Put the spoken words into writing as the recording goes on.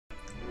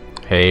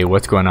Hey,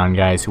 what's going on,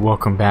 guys?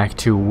 Welcome back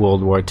to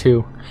World War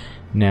II.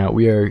 Now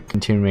we are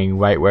continuing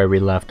right where we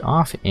left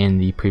off in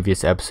the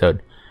previous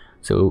episode.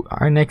 So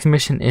our next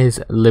mission is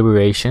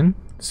Liberation.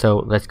 So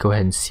let's go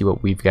ahead and see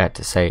what we've got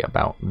to say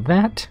about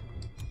that.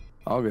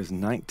 August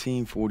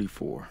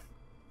 1944.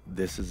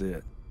 This is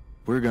it.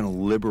 We're going to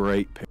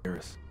liberate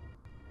Paris.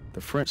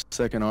 The French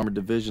 2nd Armored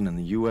Division and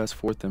the U.S.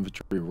 4th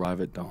Infantry arrive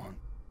at dawn.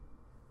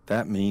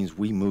 That means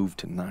we move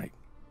tonight.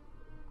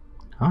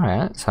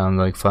 Alright, sounds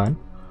like fun.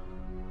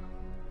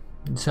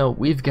 So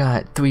we've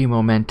got 3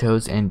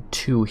 mementos and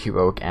 2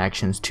 heroic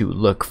actions to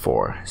look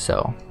for.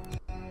 So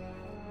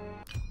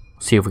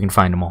see if we can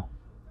find them all.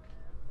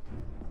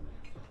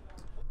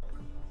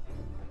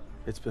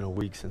 It's been a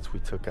week since we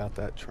took out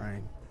that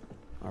train.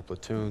 Our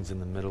platoon's in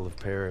the middle of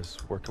Paris,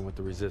 working with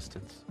the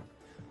resistance.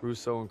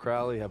 Rousseau and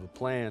Crowley have a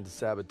plan to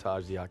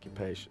sabotage the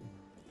occupation,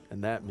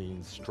 and that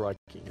means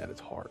striking at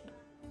its heart.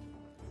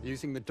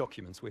 Using the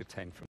documents we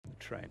obtained from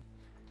the train,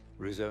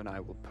 Rousseau and I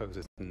will pose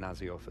as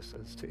Nazi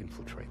officers to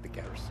infiltrate the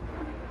garrison.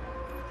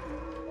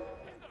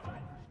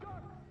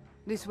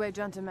 This way,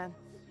 gentlemen.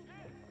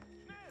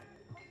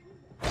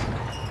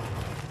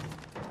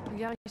 The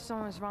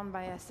garrison is run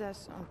by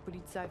SS and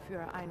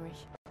Polizeiführer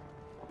Heinrich.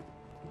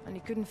 And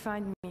he couldn't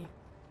find me. He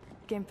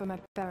came for my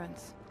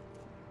parents.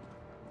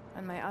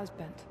 And my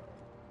husband.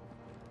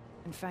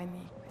 And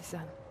finally, my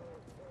son.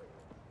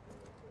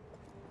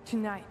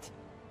 Tonight,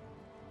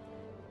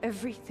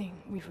 everything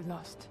we've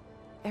lost,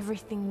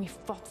 everything we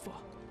fought for,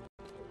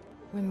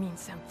 will mean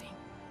something.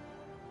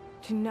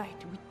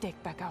 Tonight, we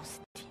take back our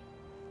city.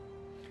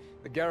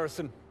 The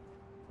garrison.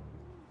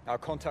 Our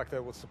contact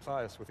there will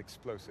supply us with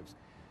explosives.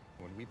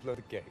 When we blow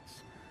the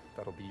gates,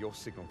 that'll be your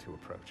signal to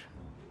approach.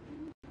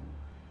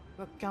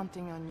 We're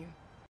counting on you.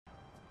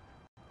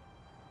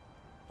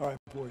 All right,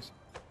 boys.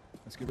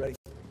 Let's get ready.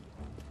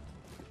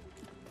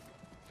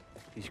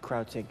 These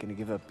Krauts ain't gonna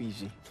give up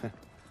easy.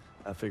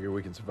 I figure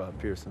we can survive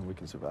Pearson, we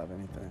can survive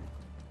anything.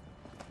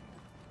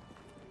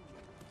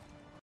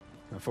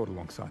 I fought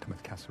alongside him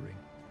at Kasserine.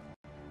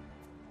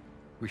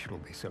 We should all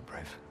be so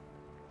brave.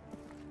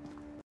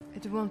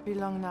 It won't be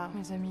long now,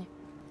 mes amis.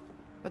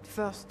 But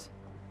first,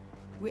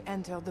 we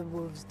enter the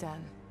wolves'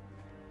 den.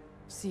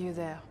 See you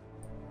there.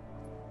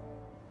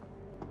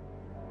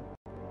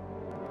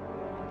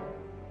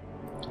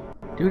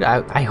 Dude,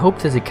 I hope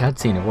there's a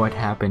cutscene of what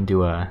happened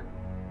to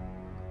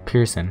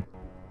Pearson.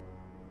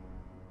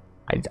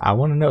 I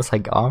want to know. It's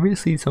like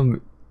obviously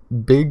some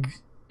big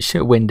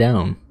shit went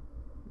down.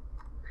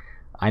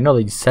 I know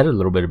they said a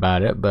little bit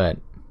about it, but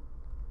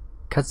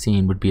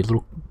cutscene would be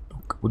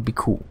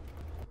cool.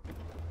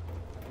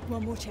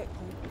 One more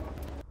checkpoint.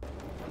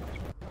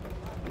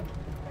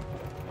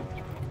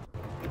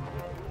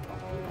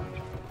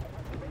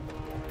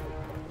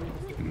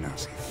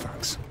 Nazi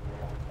thugs.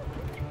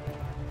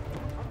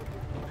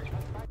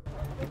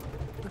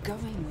 We're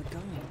going.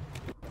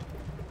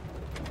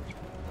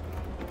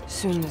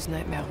 Soon this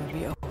nightmare will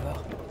be over.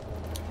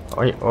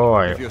 Oi,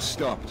 oi. If you're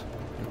stopped,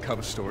 your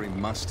cover story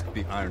must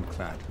be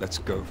ironclad. Let's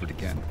go over it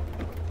again.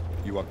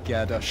 You are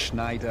Gerda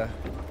Schneider,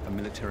 a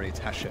military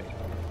attaché.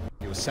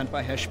 You were sent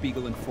by Herr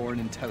Spiegel and Foreign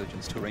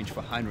Intelligence to arrange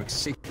for Heinrich's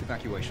safe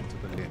evacuation to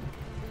Berlin.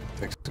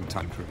 Take some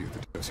time to review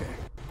the dossier.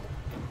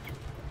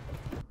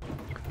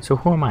 So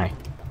who am I?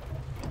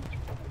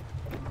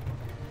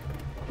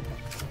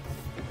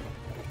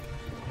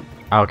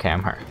 Okay,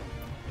 I'm her.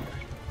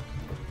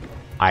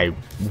 I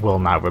will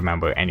not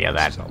remember any of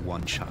that. This is our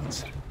one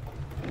chance.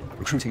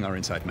 Recruiting our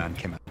inside man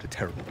came at a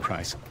terrible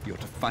price. You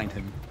ought to find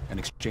him and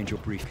exchange your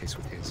briefcase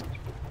with his.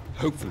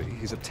 Hopefully,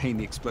 he's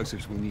obtained the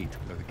explosives we'll need to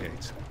blow the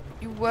gates.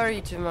 You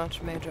worry too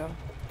much, Major.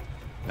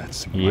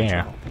 That's my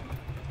Yeah. job.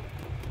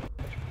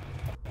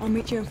 I'll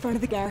meet you in front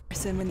of the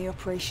garrison when the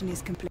operation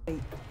is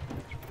complete.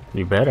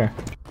 You better.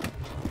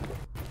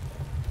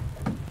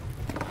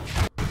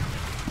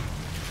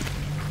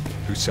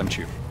 Who sent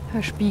you?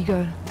 Herr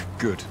Spiegel.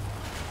 Good.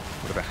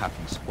 Whatever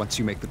happens, once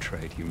you make the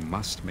trade, you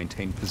must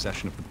maintain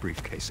possession of the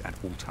briefcase at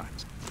all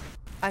times.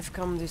 I've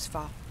come this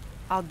far.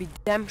 I'll be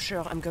damn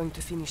sure I'm going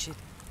to finish it.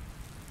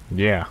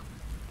 Yeah.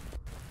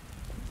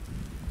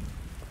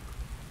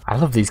 I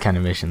love these kind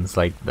of missions,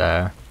 like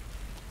part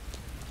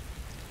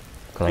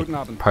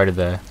of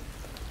the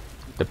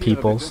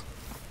peoples.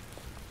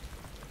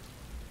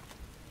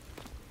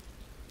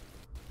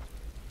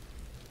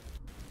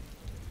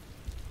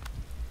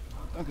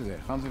 Danke sehr.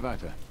 Fahren Sie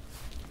weiter.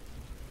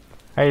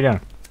 How you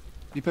doing?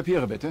 Die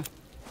Papiere bitte.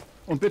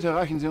 Und bitte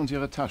reichen Sie uns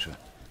Ihre Tasche.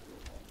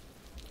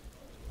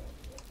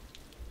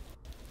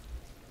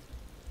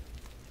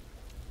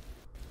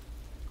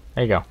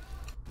 There you go.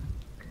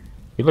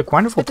 You look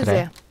wonderful Bitte today.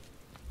 sehr. How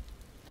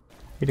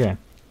you doing?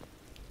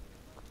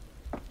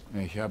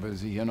 Ich habe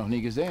Sie hier noch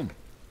nie gesehen.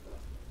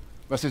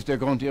 Was ist der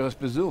Grund Ihres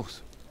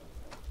Besuchs?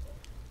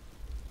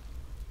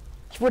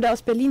 Ich wurde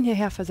aus Berlin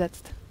hierher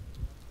versetzt.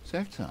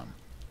 Seltsam.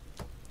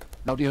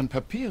 Laut Ihren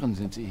Papieren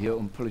sind Sie hier,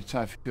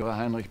 Polizeiführer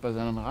Heinrich bei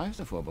seinen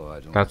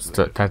Reisevorbereitungen That's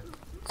zu that's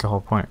the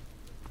whole point.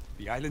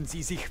 Beeilen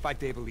Sie sich,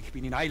 Weidebel, ich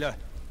bin in Eile.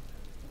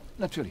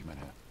 Natürlich, mein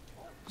Herr.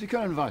 Sie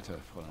können weiter,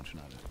 Fräulein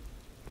Schneider.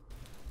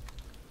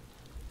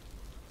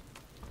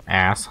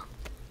 Ass.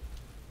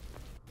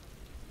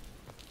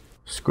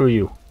 Screw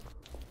you.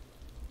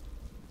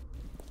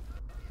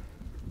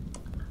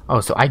 Oh,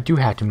 so I do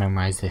have to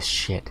memorize this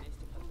shit.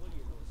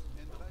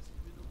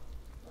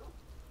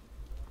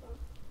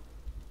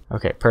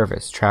 Okay,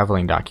 perfect.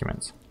 Traveling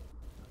documents.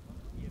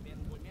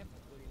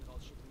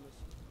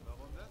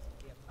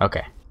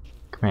 Okay.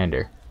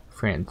 Commander.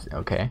 Friends.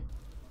 Okay.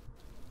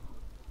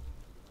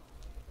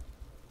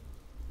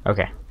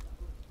 Okay.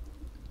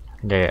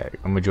 Yeah,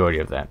 a majority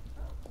of that.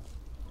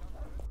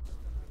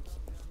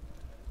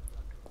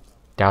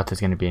 Doubt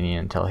there's going to be any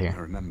intel Now here.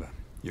 remember,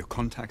 your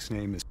contact's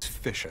name is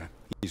Fisher.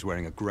 He's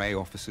wearing a grey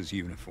officer's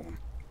uniform.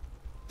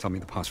 Tell me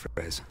the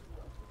passphrase.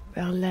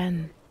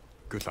 Berlin.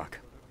 Good luck.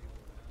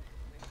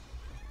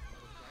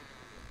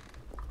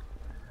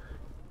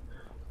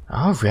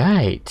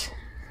 Alright.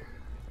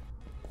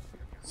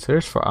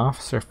 Search for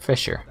Officer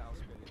Fisher.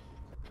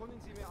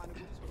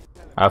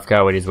 I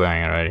forgot what he's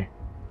wearing already.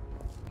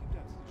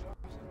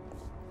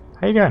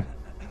 How you doing?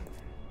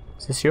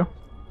 Is this you?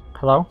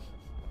 Hello?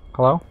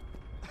 Hello?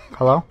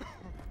 Hello?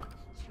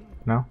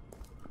 No?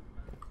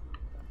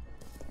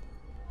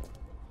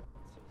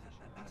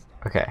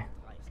 Okay.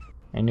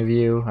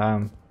 Interview,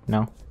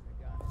 no?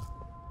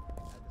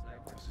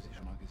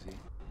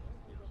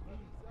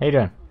 How you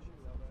doing?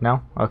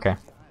 No? Okay.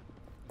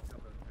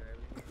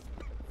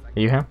 Are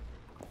you him?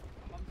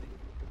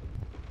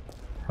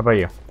 How about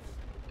you?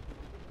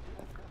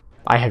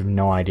 I have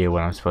no idea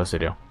what I'm supposed to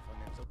do.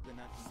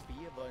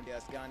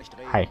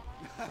 Hi.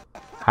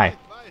 Hi.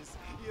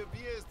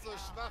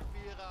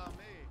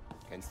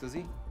 Kennst du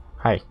sie?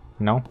 Hi.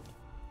 No?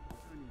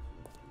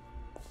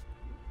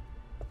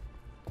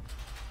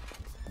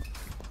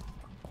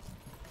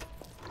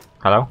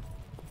 Hello?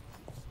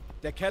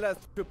 Der Keller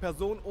ist für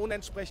Personen ohne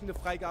entsprechende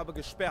Freigabe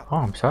gesperrt. Oh,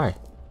 I'm sorry.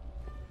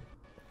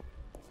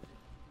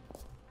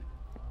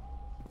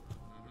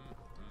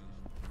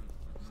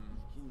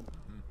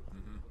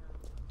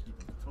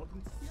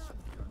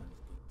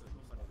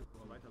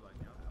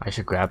 I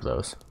should grab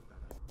those.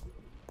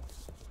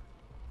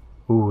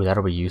 Ooh,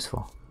 that'll be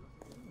useful.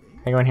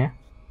 Can I go in here?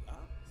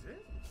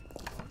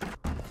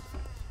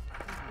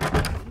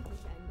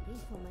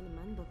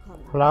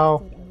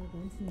 Hello?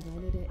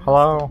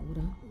 Hello?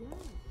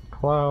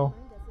 Hello?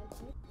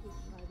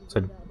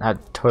 So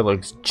that toilet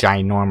looks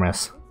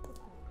ginormous.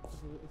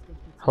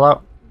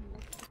 Hello?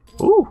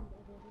 Ooh!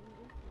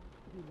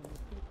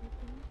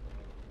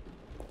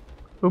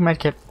 Ooh,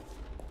 medkit.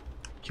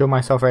 Kill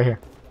myself right here.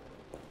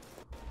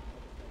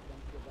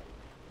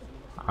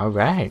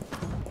 Alright.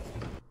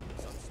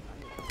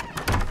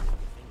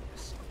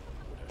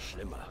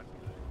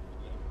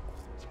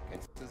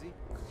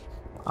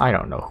 I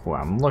don't know who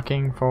I'm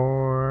looking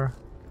for.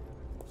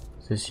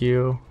 Is this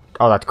you?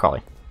 Oh, that's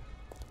Crawley.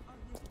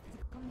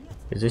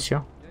 Is this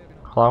you?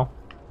 Hello?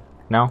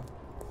 No?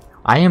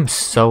 I am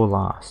so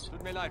lost.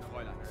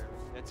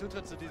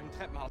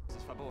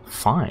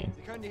 Fine.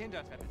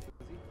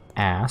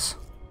 Ass.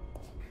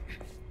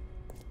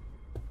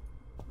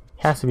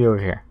 He has to be over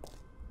here.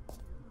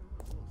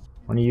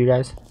 One of you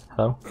guys?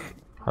 Hello?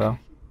 Hello?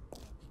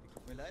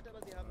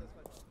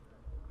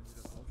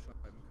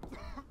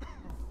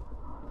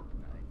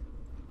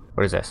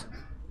 What is this?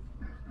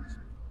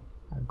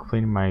 I'm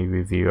completing my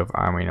review of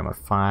Armory number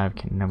 5.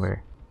 Can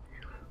number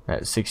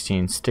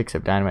 16 sticks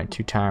of dynamite,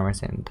 2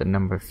 timers, and the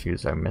number of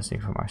fuses are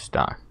missing from our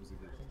stock.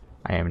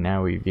 I am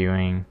now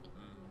reviewing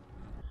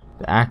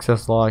the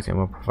access logs and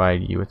will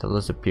provide you with a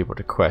list of people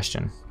to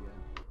question.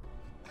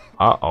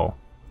 Uh-oh.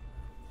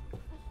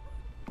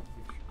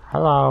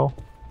 Hello.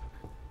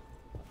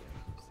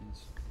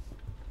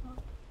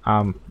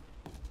 I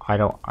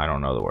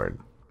don't know the word.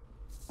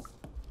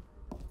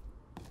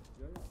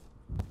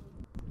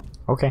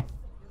 Okay.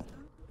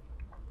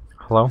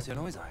 Hello?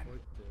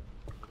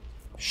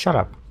 Shut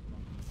up.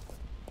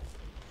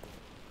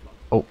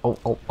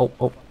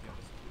 Oh.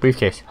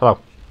 Briefcase. Hello.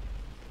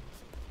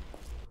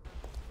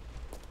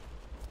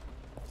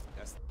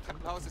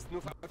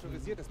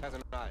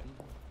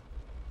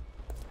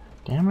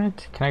 Damn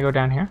it. Can I go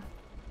down here?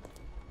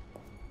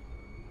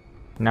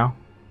 No?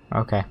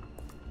 Okay.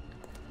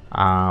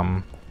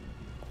 I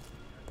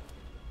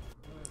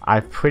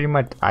pretty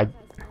much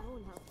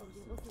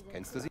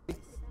Kennst du sie?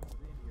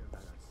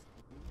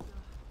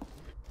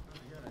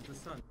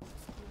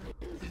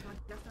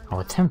 Oh,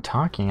 it's him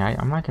talking.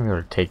 I'm not gonna be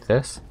able to take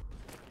this.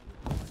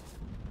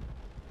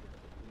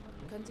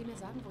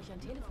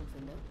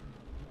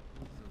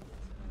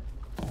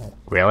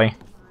 Really?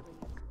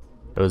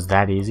 It was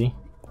that easy?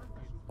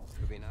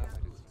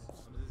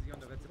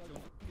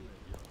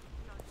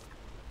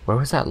 Where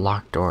was that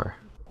locked door?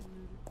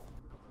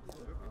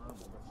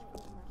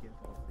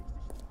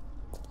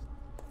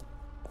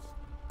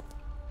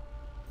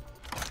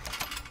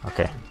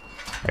 Okay,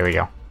 there we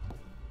go.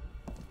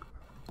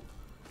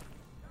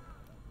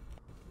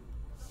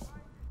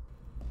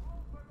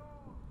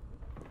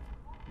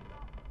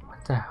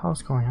 What the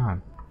hell's going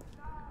on?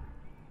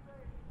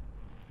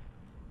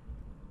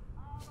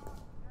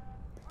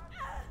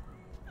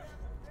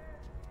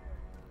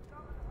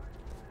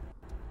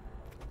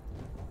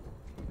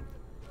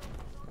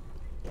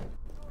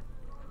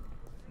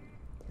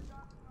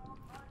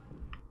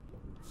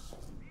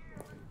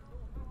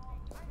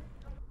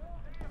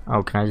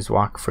 Oh, can I just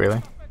walk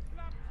freely?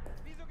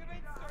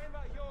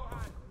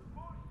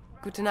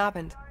 Guten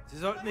Abend. Sie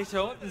sollten nicht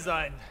hier unten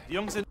sein. Die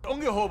Jungs sind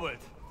ungehobelt.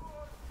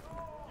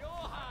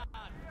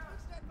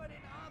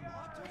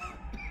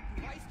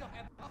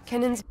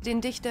 Kennen Sie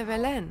den Dichter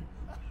Verlaine?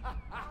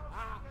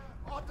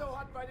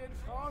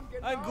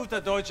 Ein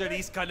guter Deutscher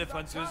liest keine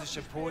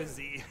französische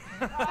Poesie.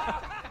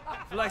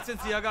 Vielleicht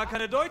sind Sie ja gar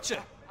keine Deutsche.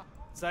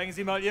 Zeigen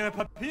Sie mal Ihre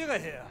Papiere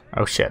her.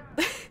 Oh shit.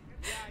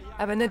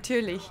 Aber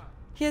natürlich.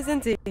 Hier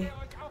sind sie.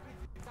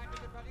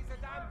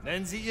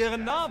 Nennen Sie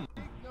Ihren Namen.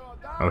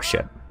 Oh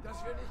shit.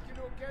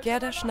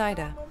 Gerda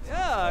Schneider.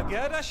 Ja,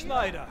 Gerda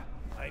Schneider.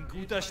 Ein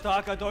guter,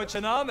 starker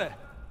deutscher Name.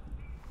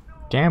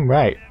 Damn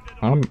right.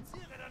 I'm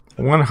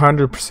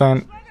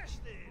 100%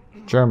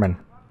 German.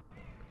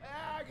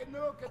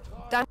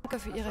 Danke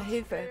für Ihre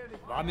Hilfe.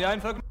 War mir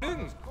ein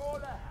Vergnügen.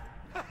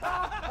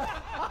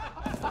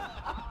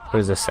 What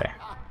does this say?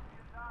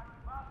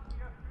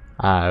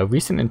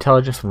 Recent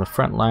intelligence from the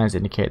front lines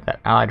indicate that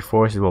Allied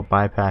forces will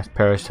bypass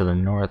Paris to the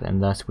north,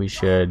 and thus we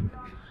should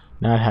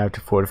not have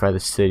to fortify the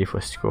city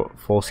for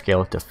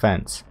full-scale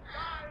defense.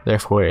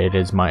 Therefore, it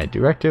is my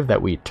directive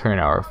that we turn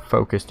our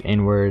focus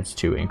inwards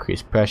to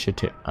increase pressure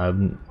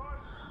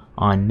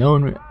on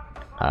known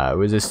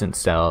resistance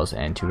cells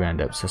and to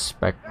round up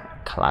suspect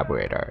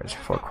collaborators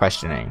for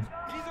questioning.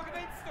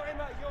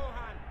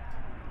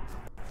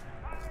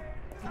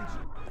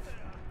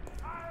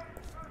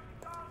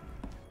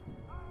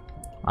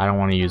 I don't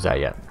want to use that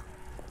yet.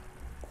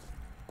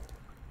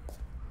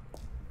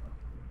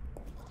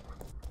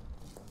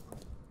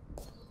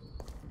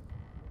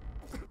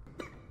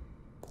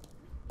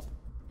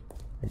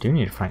 I do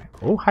need to find.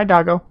 Oh, hi,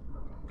 doggo.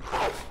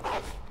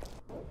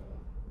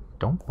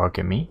 Don't bark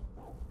at me.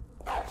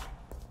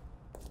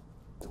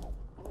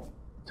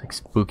 It's like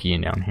spooky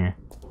down here.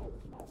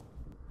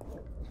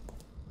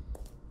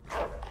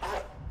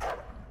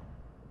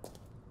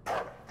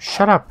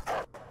 Shut up.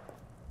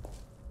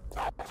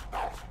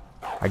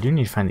 I do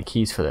need to find the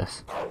keys for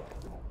this.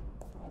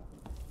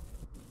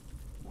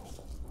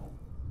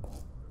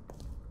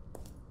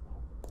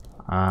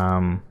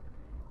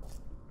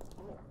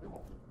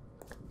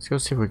 Let's go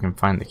see if we can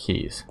find the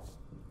keys.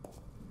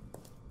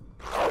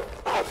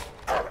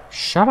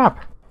 Shut up!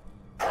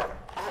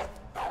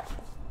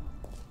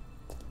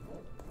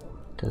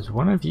 Does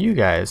one of you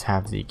guys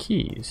have the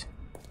keys?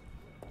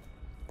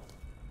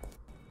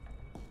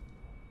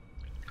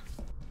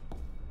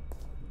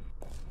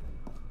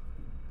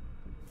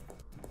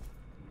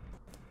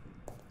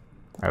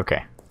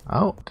 Okay.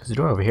 Oh, there's a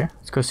door over here.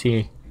 Let's go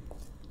see.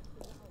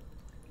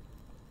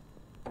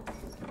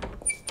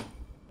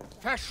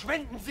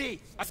 Verschwinden Sie!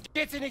 Was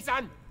geht Sie nichts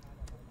an?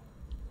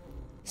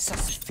 Ça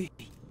suffit.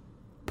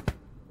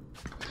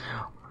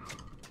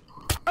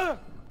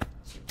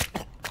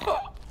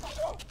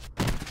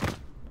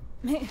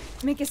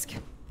 Mais qu'est-ce que...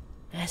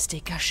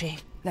 Restez cachés.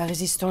 La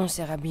résistance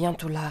sera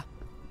bientôt là.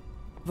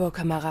 Vos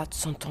camarades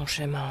sont en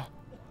chemin.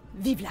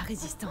 Vive la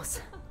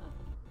résistance.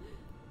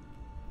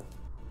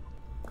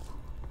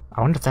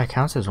 I wonder if that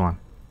counts as one.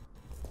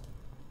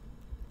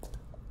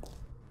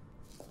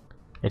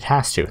 It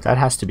has to. That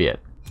has to be it.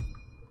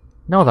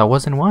 No, that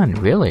wasn't one.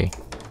 Really?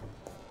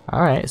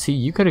 Alright, see,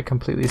 you could have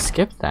completely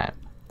skipped that.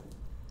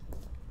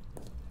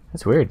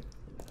 That's weird.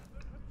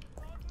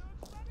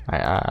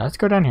 Alright, let's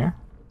go down here.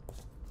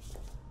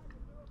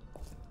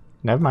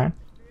 Never mind.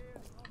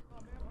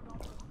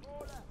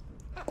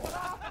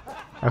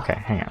 Okay,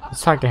 hang on.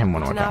 Let's talk to him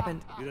one more Guten time.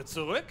 Abend. Wieder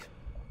zurück?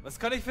 Was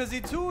kann ich für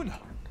Sie tun?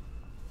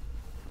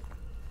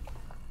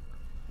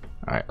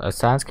 Alright,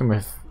 let's ask him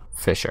if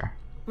Fisher.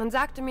 Man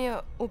sagte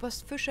mir,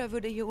 Oberst Fischer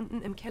würde hier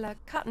unten im Keller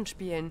Karten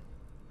spielen.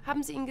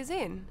 Haben Sie ihn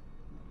gesehen?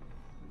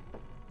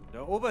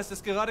 Der Oberst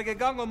ist gerade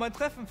gegangen, um ein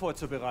Treffen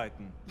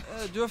vorzubereiten.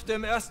 Er dürfte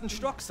im ersten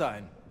Stock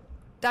sein.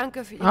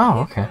 Danke für Ihre Oh,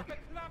 Hilfe. okay. Look at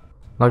that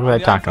War mir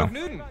ein taco.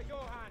 Vergnügen.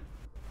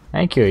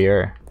 Thank you,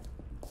 you're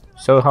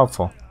so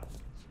helpful.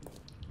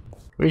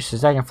 Reach the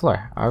second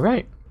floor.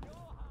 Alright.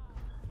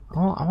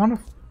 Oh, I want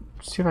to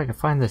see if I can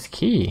find this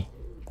key.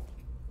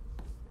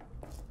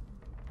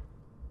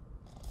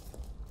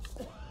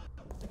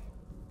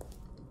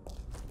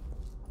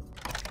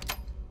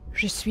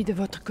 Je suis de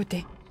votre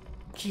côté.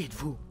 Qui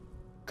êtes-vous?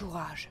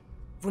 Courage.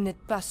 Vous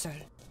n'êtes pas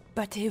seul.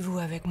 Battez-vous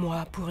avec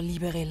moi pour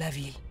libérer la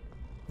ville.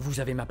 Vous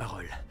avez ma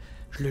parole,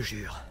 je le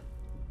jure.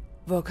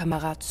 Vos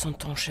camarades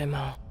sont en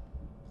chemin.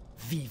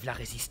 Vive la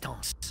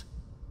résistance.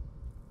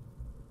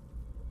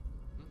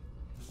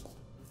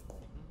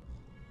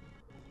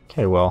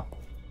 Okay, well,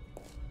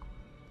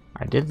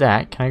 I did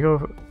that. Can I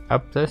go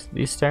up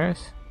these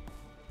stairs?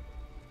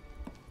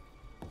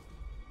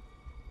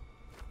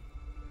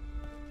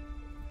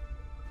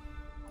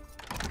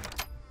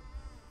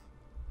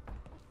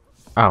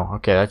 Oh,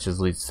 okay, that just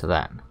leads to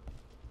that.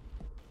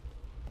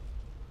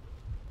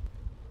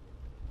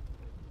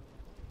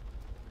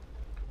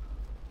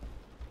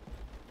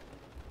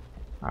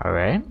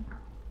 Alright.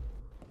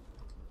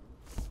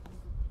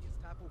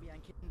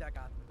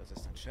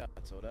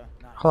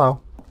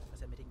 Hello.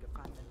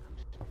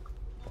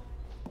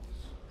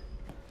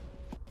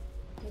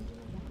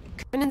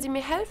 Können können Sie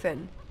mir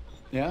helfen?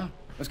 Ja?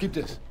 Was gibt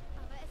es?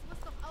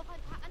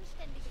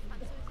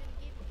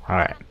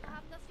 Alright.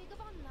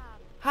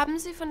 Haben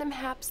Sie von dem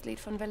Herbstlied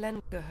von Verlaine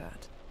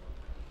gehört?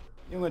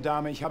 Junge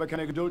Dame, ich habe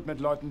keine Geduld mit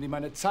Leuten, die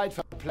meine Zeit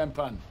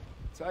verplempern.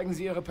 Zeigen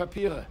Sie Ihre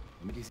Papiere,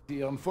 damit ich sie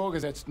Ihrem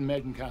Vorgesetzten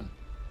melden kann.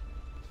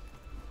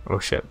 Oh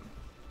shit.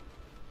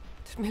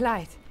 Tut mir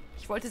leid.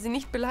 Ich wollte Sie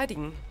nicht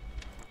beleidigen.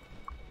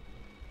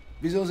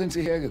 Wieso sind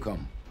Sie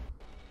hergekommen?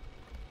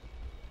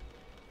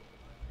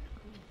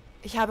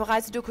 Ich habe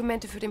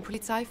Reisedokumente für den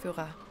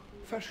Polizeiführer.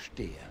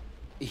 Verstehe.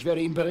 Ich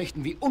werde ihm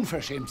berichten, wie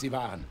unverschämt Sie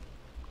waren.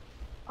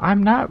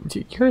 I'm not.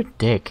 You're a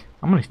dick.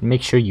 I'm gonna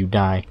make sure you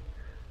die.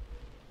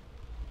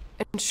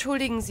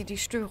 Entschuldigen Sie die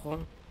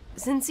Störung.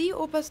 Sind Sie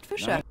Oberst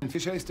Fischer? Nein,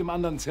 Fischer ist im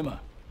anderen Zimmer.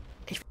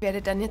 Ich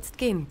werde dann jetzt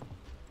gehen.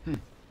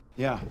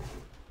 Ja.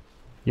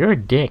 You're a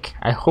dick.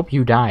 I hope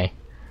you die.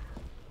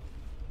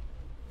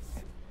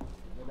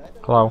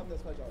 Hello.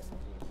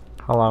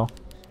 Hello.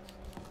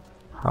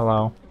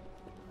 Hello.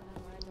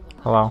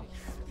 Hello.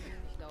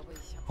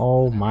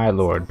 Oh my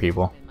lord,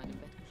 people.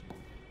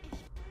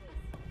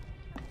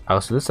 Oh,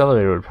 so this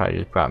elevator would probably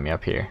just brought me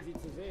up here.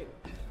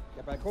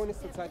 Der Balkon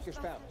ist zurzeit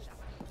gesperrt.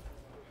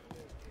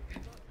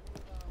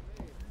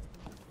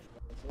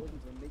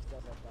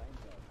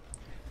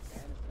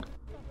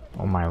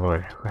 Oh my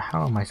lord.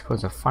 How am I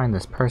supposed to find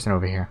this person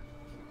over here?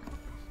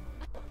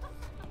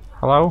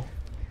 Hello?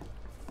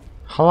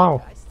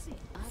 Hello?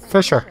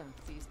 Fischer.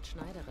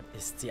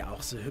 Ist sie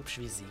auch so hübsch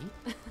wie Sie?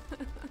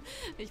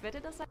 Ich wette,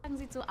 das sagen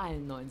Sie zu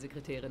allen neuen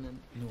Sekretärinnen.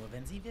 Nur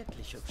wenn sie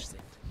wirklich hübsch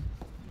sind.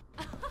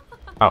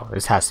 Oh,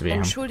 this has to be him.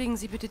 Entschuldigen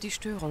Sie bitte die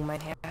Störung, mein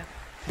Herr.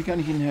 Wie kann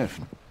ich Ihnen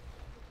helfen?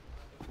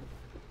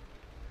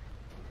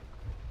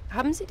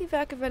 Haben Sie die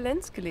Werke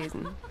Verlaines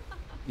gelesen?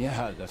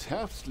 Ja, das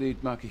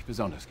Herbstlied mag ich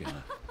besonders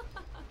gerne.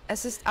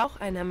 Es ist auch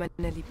einer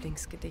meiner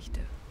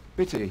Lieblingsgedichte.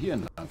 Bitte, hier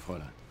entlang,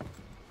 Fräulein.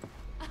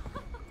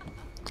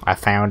 I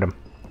found him.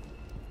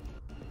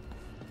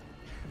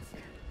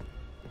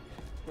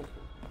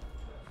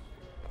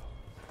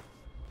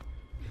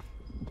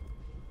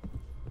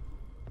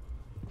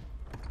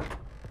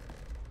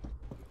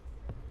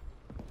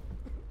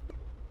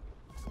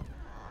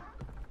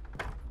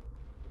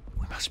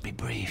 We must be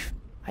brief.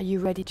 Are you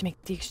ready to make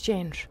the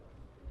exchange?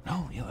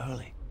 No, you're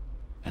early.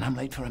 And I'm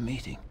late for a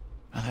meeting.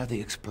 I'll have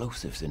the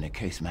explosives in a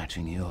case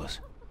matching yours.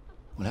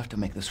 We'll have to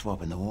make the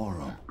swap in the war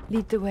room.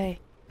 Lead the way.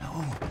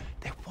 No,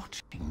 they're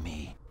watching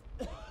me.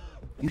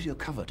 Use your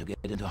cover to get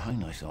into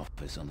Heinrich's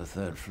office on the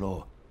 3rd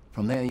floor.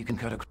 From there you can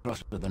cut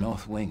across to the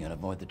north wing and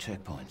avoid the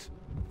checkpoints.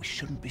 We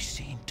shouldn't be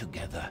seen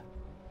together.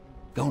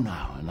 Go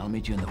now, and I'll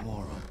meet you in the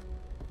war room.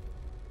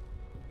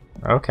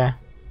 Okay.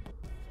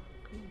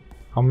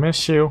 I'll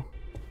miss you.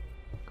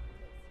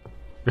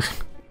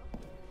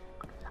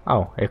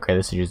 Oh, okay,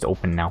 this is just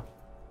open now.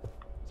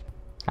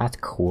 That's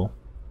cool.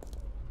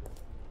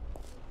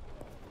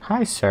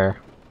 Hi, sir.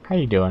 How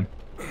you doing?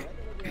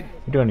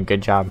 You're doing a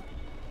good job.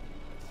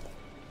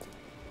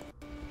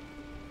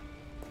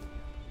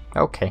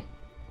 Okay.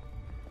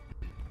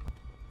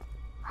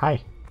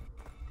 Hi.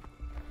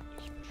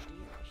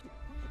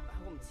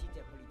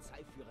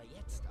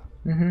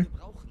 Mhm.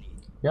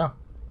 Yeah.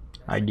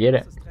 I get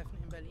it.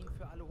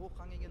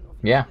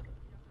 Yeah.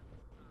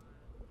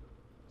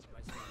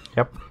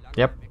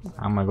 Yep.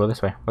 I'm gonna go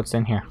this way. What's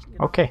in here?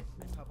 Okay.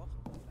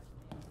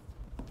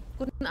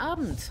 Guten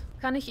Abend.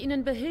 Kann ich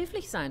Ihnen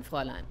behilflich sein,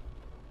 Fräulein?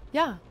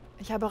 Ja,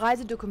 ich habe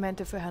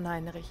Reisedokumente für Herrn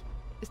Heinrich.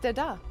 Ist er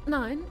da?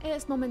 Nein, er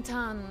ist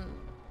momentan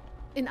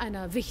in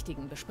einer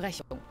wichtigen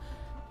Besprechung.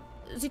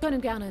 Sie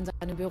können gerne in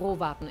seinem Büro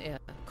warten, er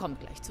kommt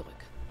gleich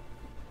zurück.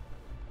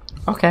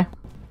 Okay.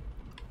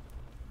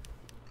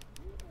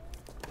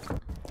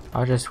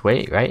 I'll just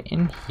wait right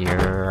in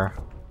here.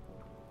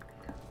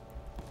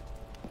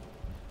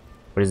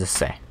 What does this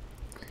say?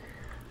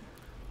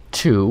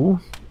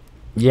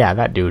 Yeah,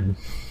 that dude.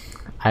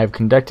 I have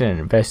conducted an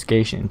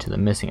investigation into the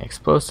missing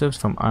explosives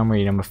from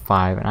Armory number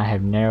 5, and I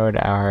have narrowed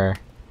our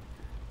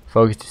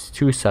focus to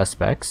 2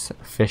 suspects,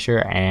 Fisher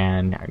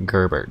and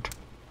Gerbert.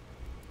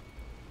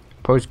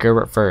 Approach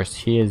Gerbert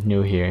first. He is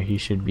new here. He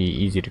should be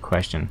easy to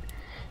question.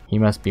 He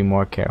must be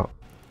more careful.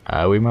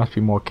 We must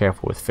be more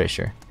careful with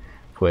Fisher,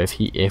 for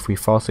if we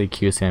falsely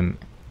accuse him,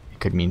 it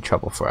could mean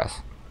trouble for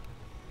us.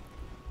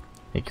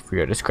 Thank you for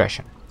your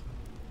discretion.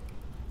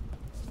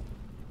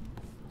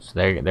 So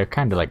they're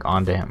kind of like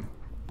onto him.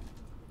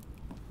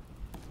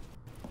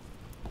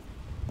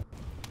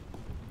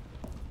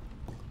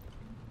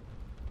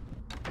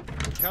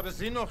 Ich habe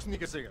Sie noch nie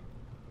gesehen.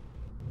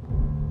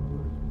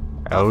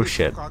 Oh Darf ich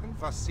shit. fragen,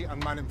 was Sie an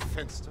meinem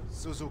Fenster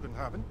zu suchen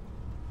haben?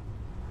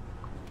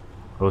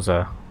 There's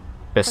a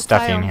bit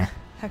stuffy in here.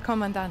 Herr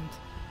Kommandant.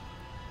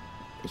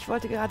 Ich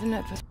wollte gerade nur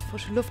etwas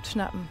frische Luft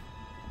schnappen.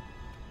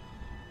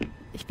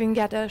 Ich bin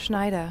Gerda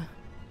Schneider.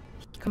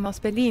 Ich komme aus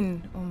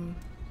Berlin, um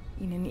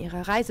Ihnen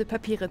Ihre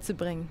Reisepapiere zu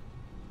bringen.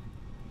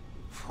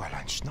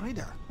 Fräulein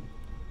Schneider.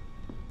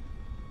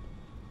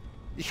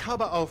 Ich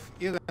habe auf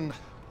Ihren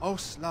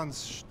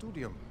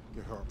Auslandsstudium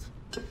gehört.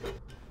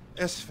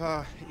 Es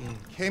war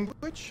in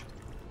Cambridge,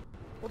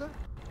 oder?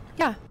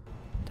 Ja,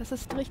 Das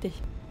ist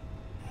richtig.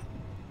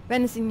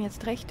 Wenn es Ihnen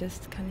jetzt recht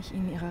ist, kann ich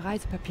Ihnen Ihre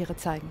Reisepapiere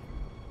zeigen.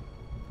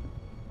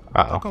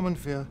 Da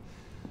kommen wir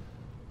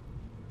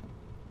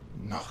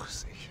noch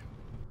sicher.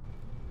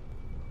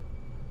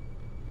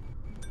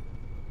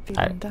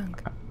 Vielen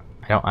Dank.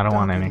 I don't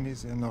want any.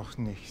 Danken wir noch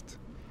nicht.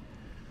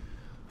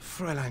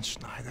 Fräulein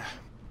Schneider.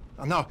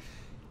 Now,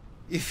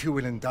 if you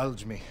will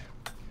indulge me,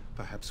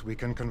 perhaps we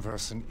can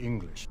converse in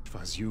English,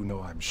 as you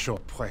know I'm sure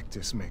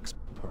practice makes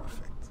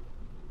perfect.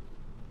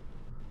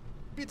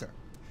 Bitte.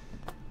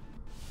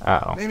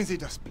 Nehmen Sie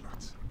das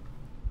Blatt.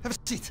 Have a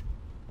seat.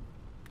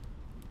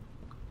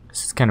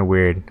 This is kind of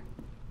weird.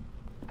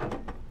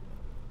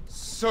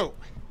 So,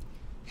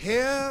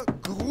 Herr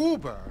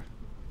Gruber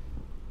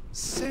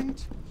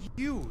sent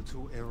you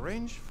to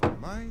arrange for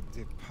my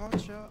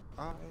departure.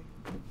 I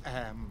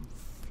am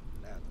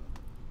flattered.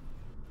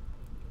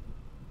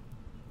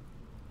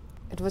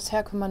 It was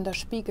Herr Commander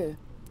Spiegel.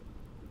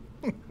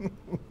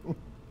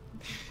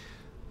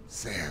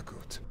 Sehr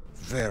gut.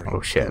 Very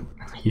Oh shit.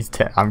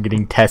 I'm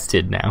getting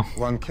tested now.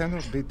 One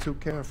cannot be too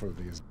careful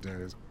these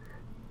days.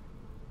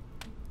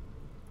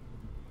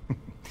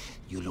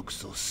 You look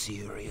so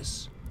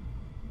serious.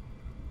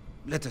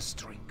 Let us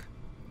drink.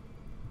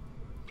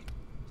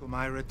 To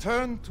my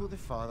return to the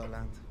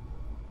fatherland.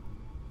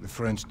 The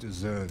French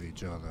deserve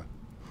each other.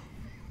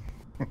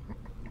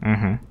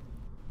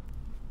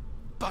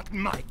 But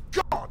my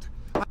God,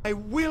 I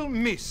will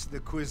miss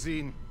the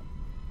cuisine.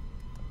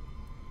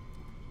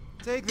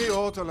 Take the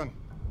ortolan.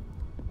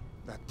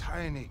 That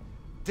tiny,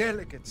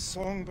 delicate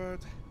songbird.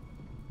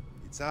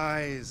 Its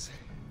eyes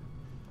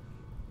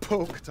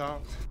poked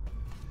out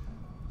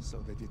so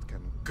that it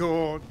can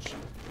gorge.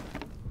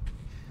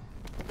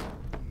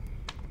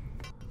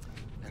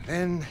 And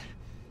then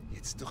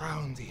it's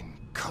drowned in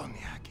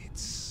cognac.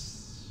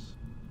 It's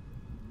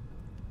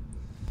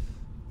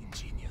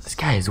ingenious. This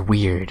guy is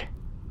weird.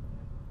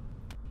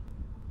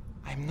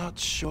 I'm not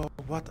sure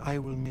what I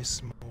will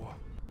miss more.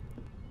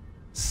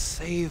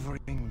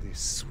 Savoring the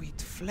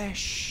sweet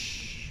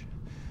flesh,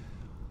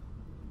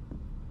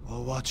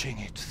 or watching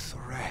it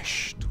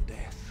thrash to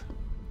death.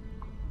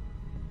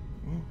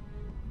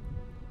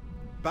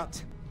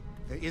 But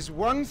there is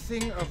one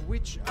thing of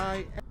which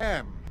I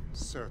am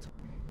certain.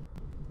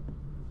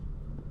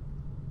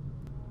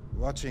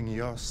 Watching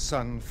your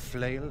son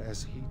flail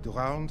as he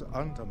drowned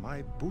under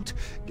my boot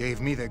gave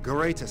me the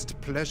greatest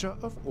pleasure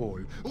of all.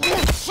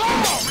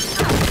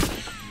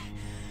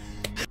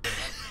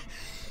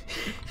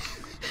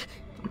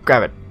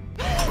 Grab it.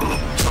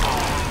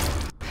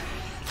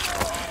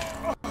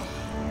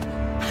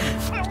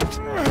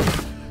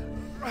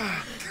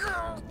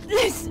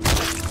 This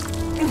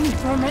is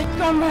for my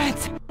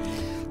comrades.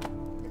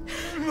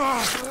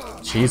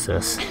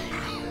 Jesus.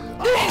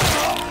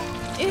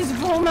 This is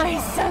for my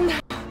son.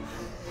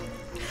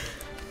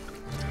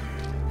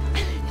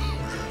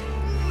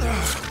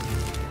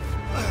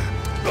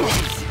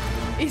 This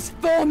is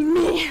for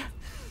me.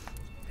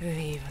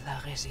 Vive la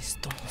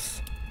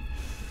résistance.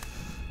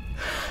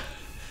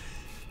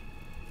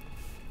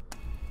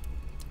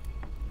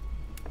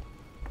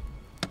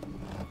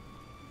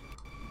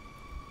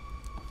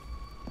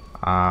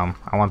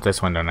 I want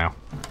this window now.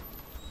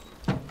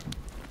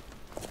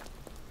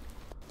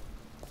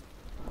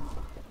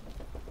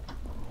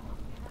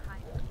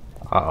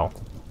 Uh-oh.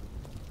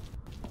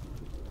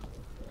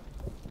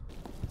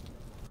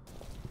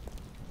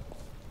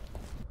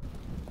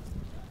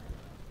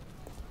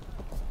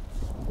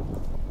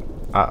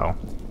 Uh-oh.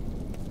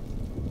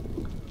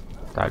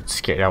 That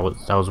scared.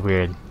 That was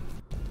weird.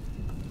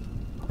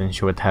 Wasn't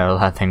sure what the hell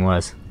that thing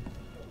was.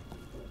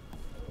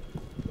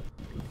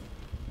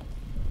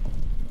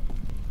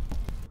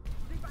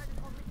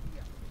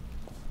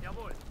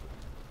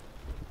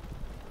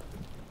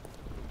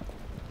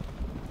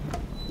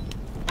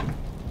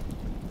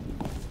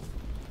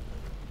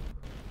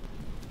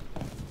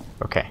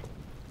 Okay.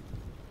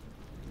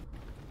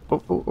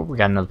 Oh, we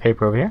got another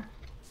paper over here.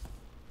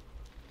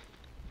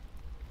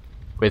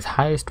 With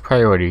highest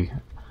priority,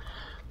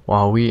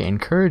 while we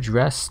encourage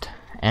rest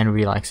and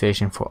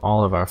relaxation for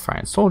all of our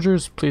fine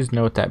soldiers, please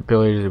note that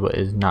billiards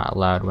is not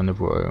allowed when the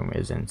room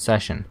is in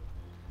session.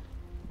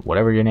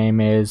 Whatever your name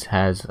is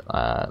has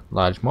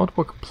lodged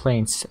multiple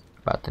complaints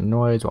about the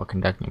noise while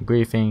conducting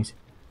briefings.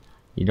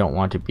 You don't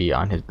want to be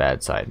on his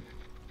bad side.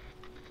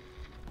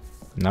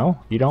 No,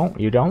 you don't.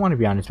 You don't want to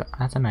be on his bad.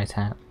 That's a nice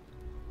hat.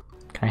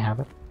 Can I have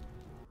it?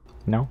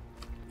 No?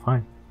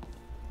 Fine.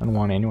 I don't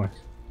want it anyways.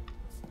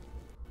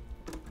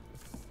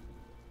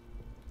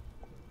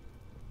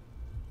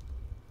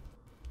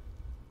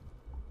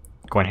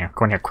 Go in here,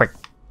 quick.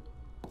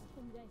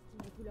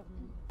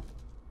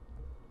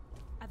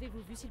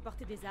 Avez-vous vu s'il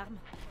portait des armes?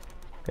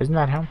 Isn't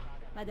that him?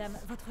 Madame,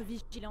 votre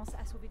vigilance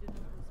a sauvé de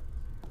nombreuses.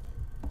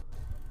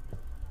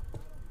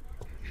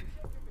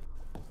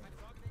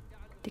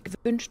 Die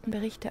gewünschten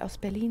Berichte aus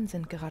Berlin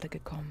sind gerade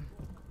gekommen.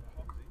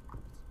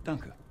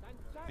 Danke.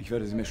 Ich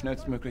werde sie mir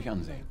schnellstmöglich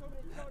ansehen.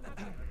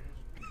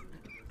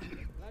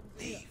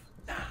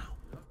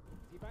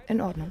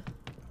 In Ordnung.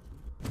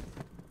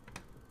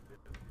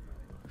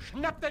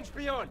 Schnapp den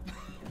Spion!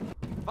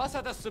 Was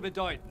hat das zu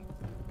bedeuten?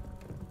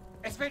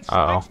 Es will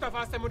Sprengstoff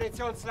aus dem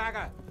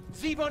Munitionslager.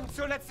 Sie wurden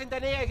zuletzt in der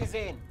Nähe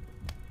gesehen.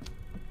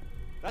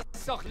 Das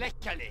ist doch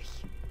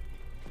lächerlich.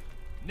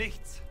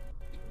 Nichts.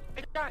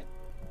 Egal.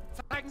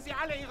 Zeigen Sie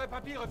alle Ihre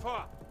Papiere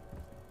vor.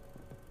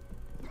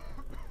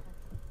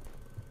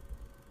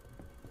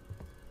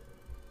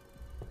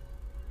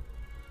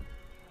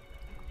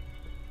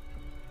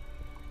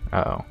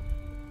 Uh-oh.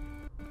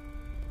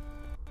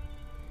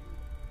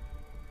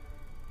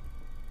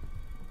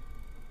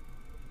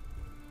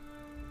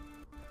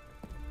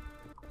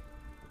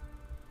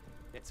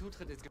 Der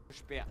Zutritt ist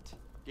gesperrt.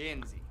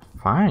 Gehen Sie.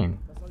 Fine.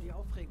 Was soll die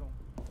Aufregung?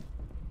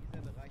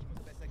 Dieser Bereich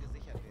muss besser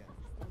gesichert werden.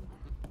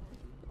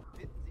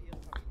 Finden Sie Ihre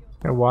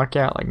Papiere? They walk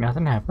out like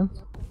nothing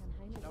happens.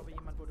 Ich glaube,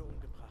 jemand wurde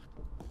umgebracht.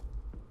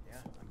 Ja,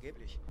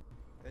 angeblich.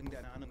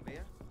 Irgendeine Ahnung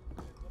wer?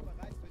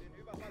 Bereit für den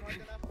Überfall heute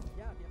Nacht?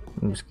 Ja, wir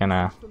I'm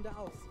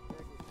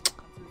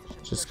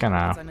just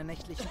gonna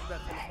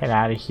head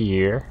out of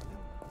here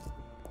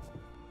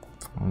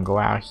and go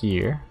out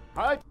here.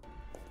 Halt!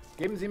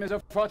 Geben Sie mir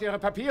sofort Ihre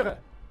Papiere.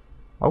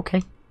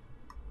 Okay.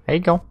 There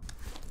you go.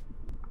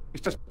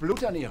 Ist das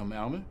Blut an Ihrem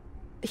Ärmel?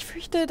 Ich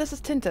fürchte, das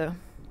ist Tinte.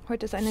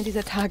 Heute ist einer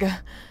dieser Tage.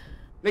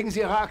 Legen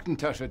Sie Ihre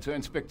Aktentasche zur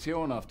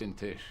Inspektion auf den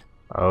Tisch.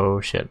 Oh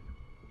shit.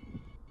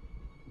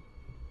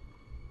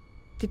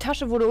 Die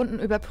Tasche wurde unten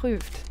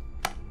überprüft.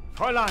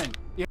 Fräulein,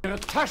 Ihre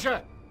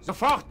Tasche!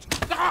 Sofort!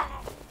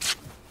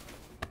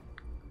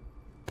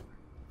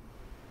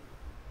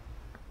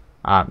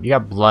 You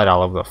got blood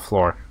all over the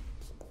floor.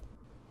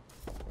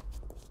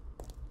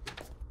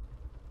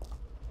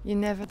 You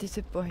never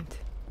disappoint.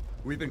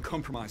 We've been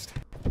compromised.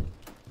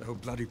 The whole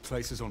bloody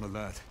place is on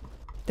alert.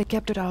 They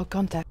captured our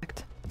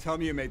contact. Tell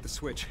me you made the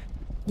switch.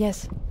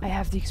 Yes, I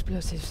have the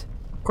explosives.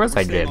 Of course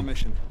I did.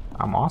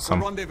 I'm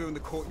awesome.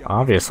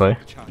 Obviously.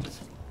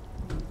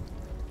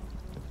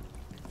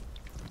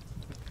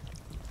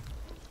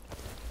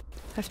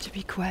 Have to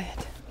be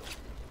quiet.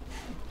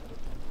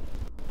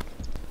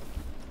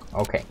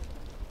 Okay.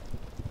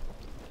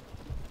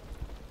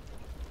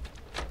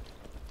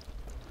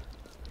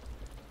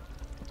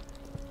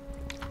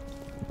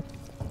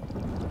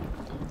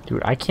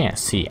 Dude, I can't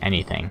see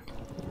anything.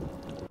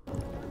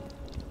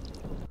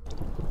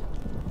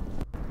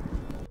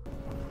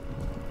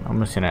 I'm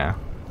just gonna...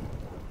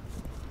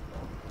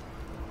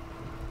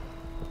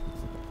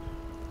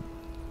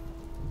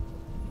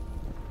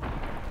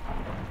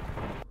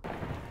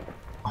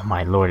 Oh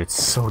my lord, it's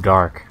so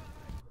dark.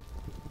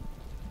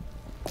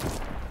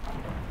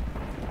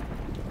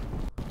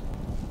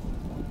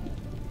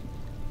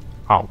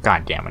 Oh,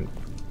 god damn it.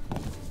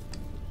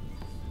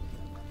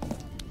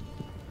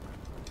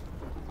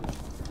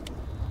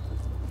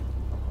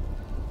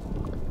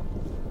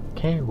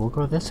 Okay, we'll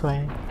go this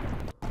way.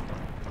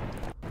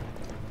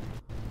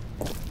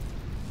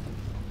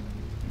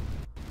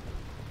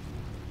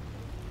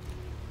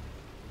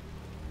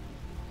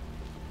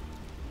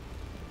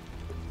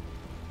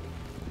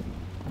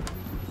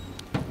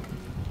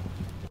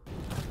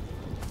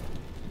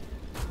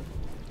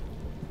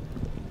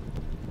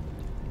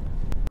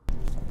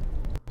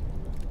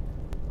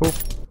 Oop.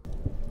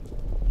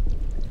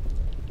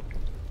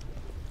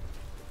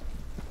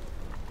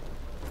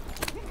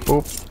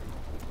 Oop.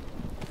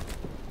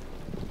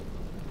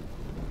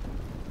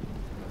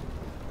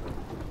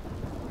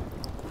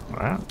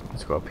 Alright,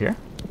 let's go up here.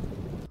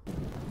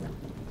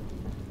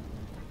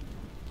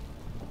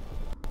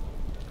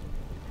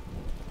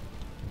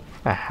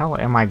 Where the hell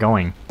am I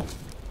going?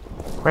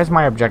 Where's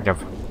my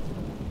objective?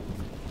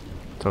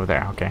 It's over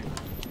there, okay.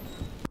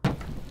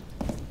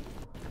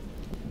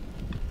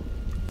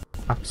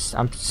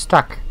 I'm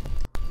stuck.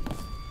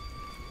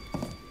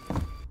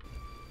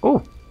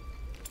 Ooh!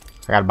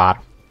 I got a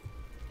bottle.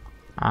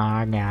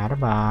 I got a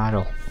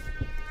bottle.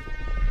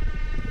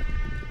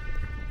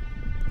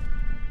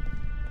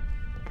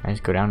 Can I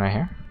just go down right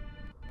here?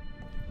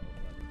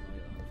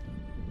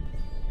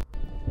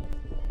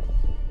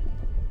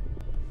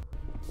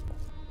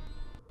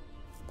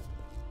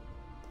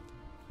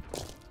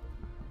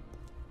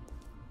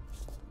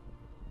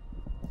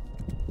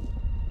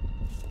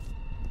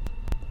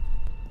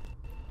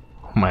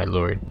 Oh my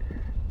lord.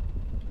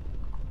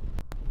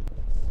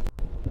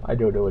 I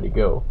don't know where to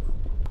go.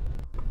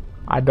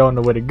 I don't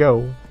know where to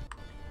go.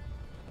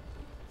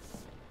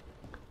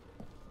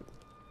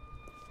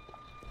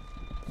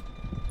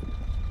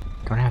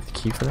 Don't I have the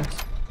key for this?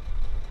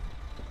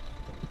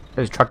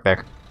 There's a truck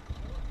there.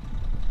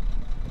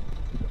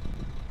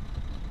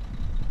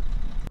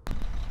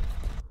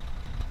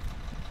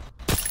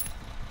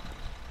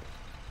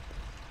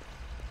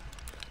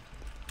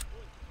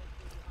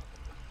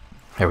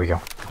 There we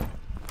go.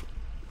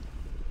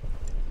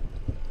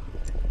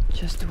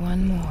 Just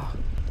one more.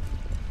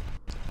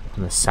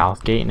 On the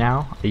south gate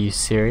now? Are you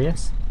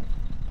serious?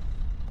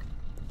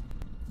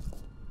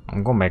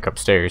 I'm gonna make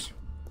upstairs.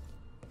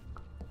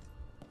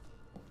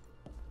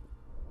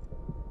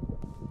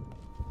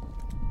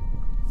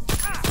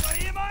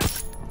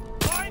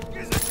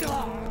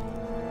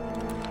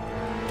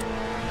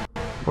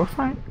 We're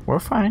fine. We're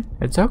fine.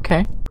 It's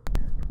okay.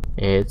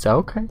 It's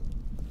okay.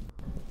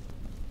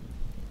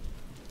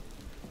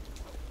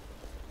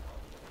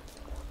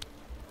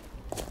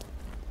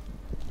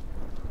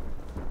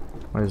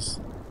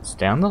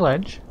 Stay on the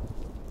ledge.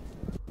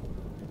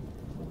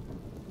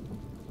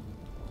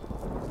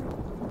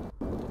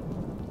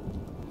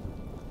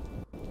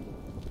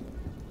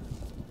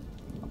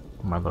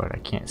 Oh my lord, I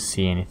can't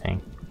see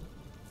anything.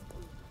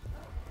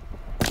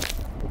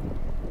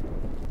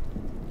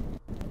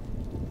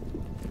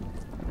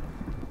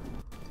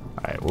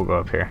 Alright, we'll go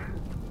up here.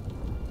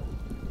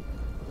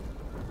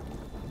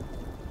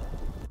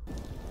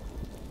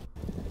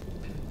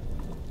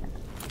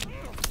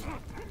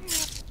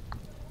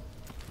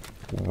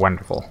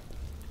 Wonderful.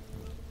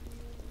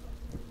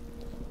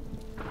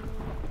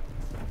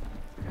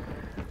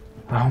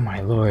 Oh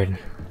my lord.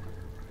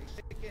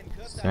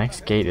 The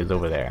next gate is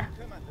over there.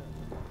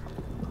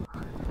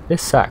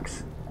 This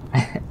sucks,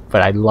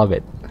 but I love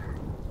it.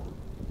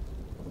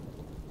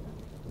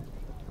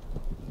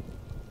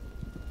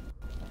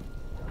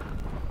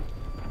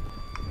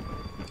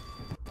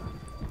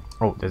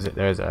 Oh, there's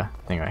a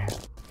thing right here.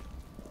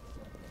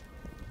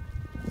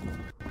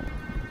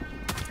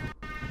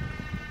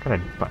 Got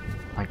a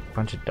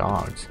bunch of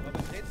dogs.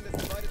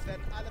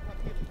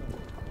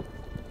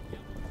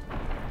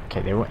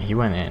 Okay, he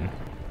went in.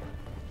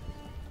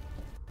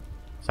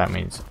 So that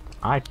means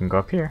I can go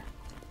up here.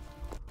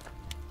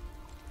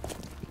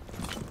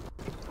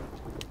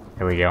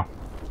 There we go.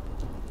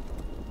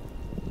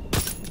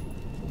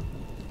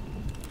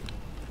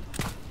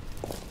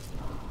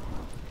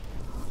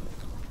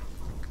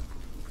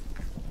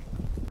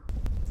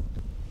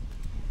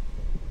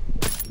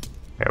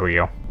 There we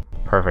go.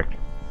 Perfect.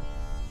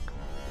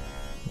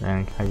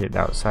 And can I get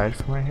outside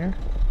from right here?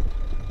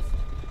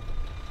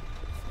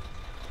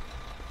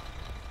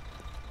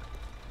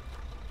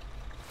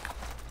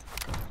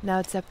 Now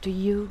it's up to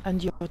you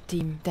and your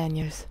team,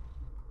 Daniels.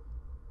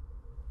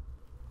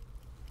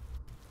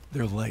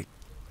 They're late.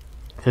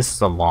 This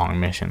is a long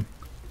mission.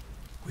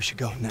 We should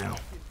go now.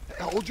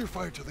 Hey, hold your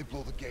fire till they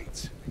blow the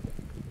gates.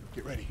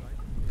 Get ready.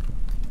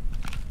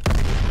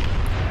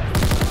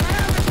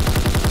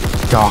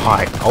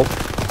 God. Oh,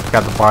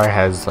 forgot the bar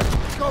has like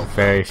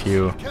very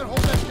few.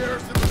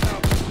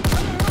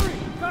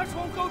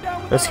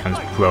 This gun's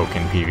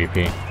broken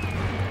PvP.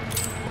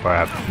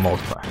 Or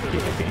multiplayer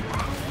PvP.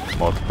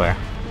 Multiplayer.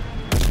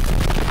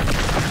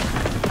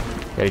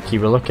 Gotta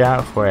keep a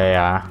lookout for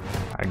a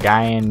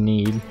guy in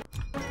need.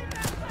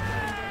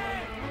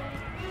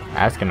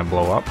 That's gonna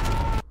blow up.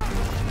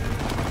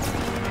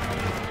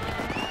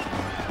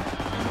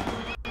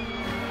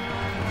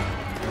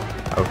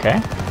 Okay.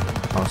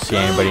 Don't see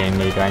anybody in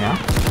need right now.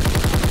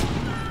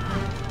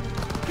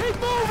 Keep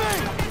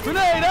moving!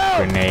 Grenade out!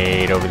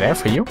 Grenade over there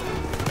for you.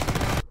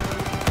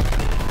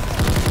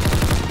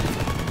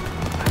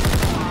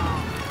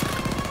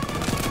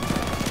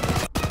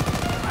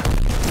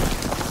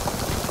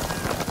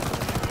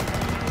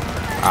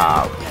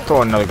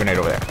 Throw another grenade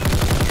over there.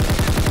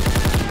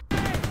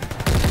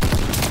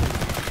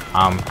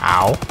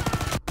 Ow.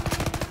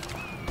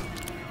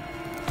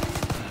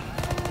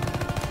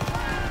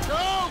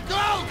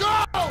 Go!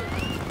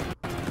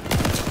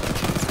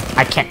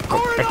 I can't go.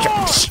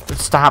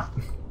 Stop.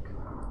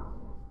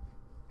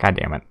 God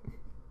damn it.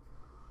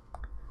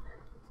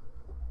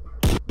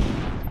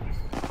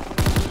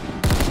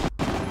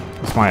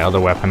 That's my other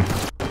weapon.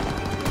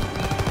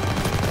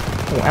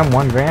 Oh,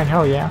 M1 grand?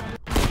 Hell yeah.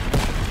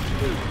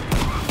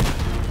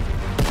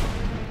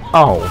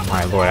 Oh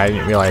my lord, I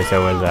didn't realize there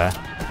was a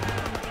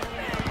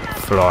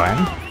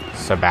Florian,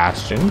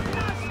 Sebastian,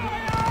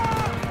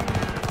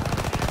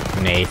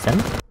 Nathan.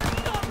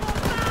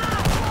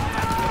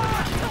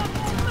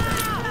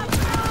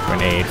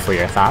 Grenade for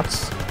your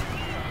thoughts.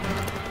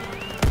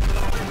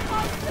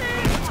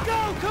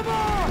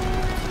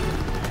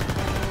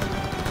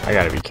 I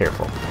gotta be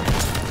careful.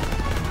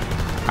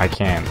 I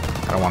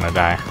don't wanna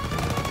die.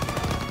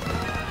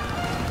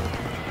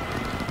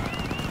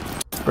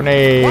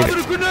 Grenade!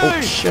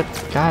 Oh shit,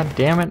 god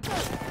damn it.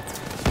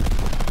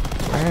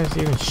 Where is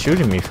he even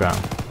shooting me from?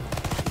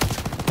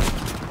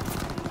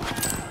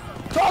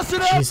 Toss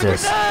it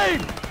Jesus.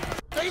 up,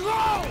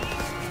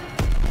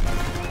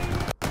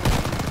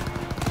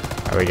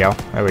 There we go,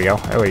 there we go,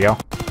 there we go.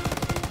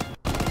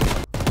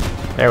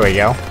 There we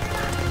go.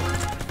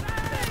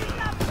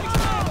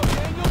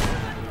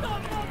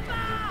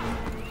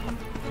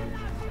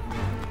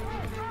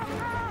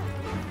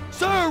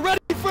 Sir, ready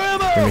for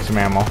ammo! Give me some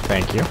ammo,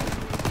 thank you.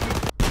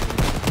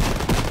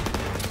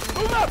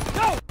 Move up!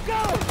 Go!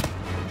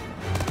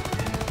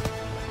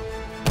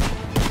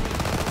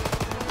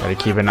 Gotta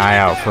keep an eye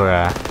out for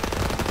a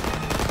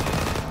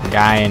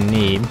guy in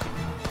need.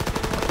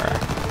 Or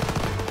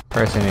a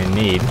person in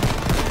need.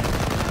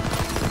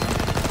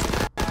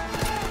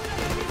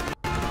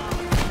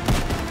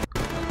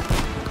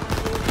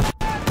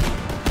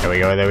 There we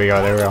go, there we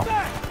go, there we go.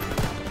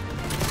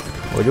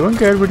 We're doing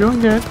good, we're doing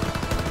good.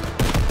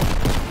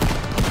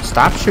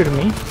 Stop shooting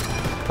me.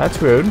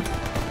 That's rude.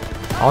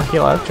 I'll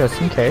heal up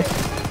just in case.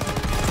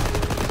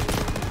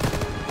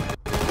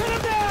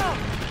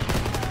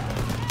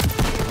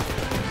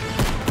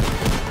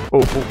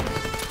 Oh.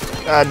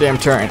 Goddamn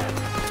turret.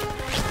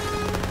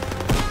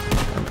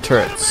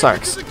 Turret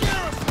sucks.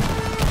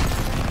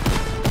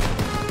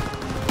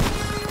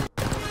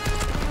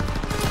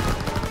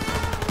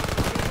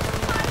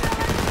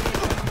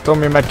 Throw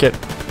me a medkit.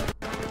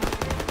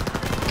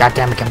 God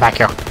damn it, come back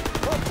here.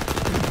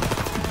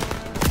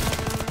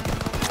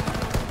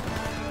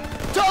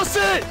 Toss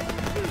it!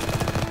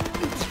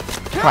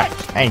 Right,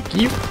 thank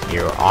you.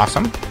 You're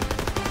awesome.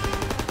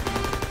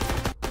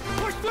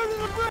 Push through to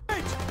the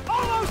bridge!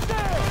 Almost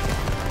there!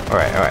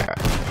 Alright, alright,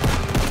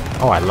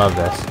 alright. Oh, I love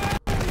this.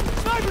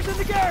 Snipers in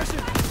the garrison!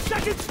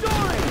 Second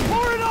story!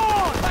 Pour it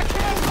on! I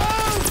can't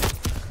move!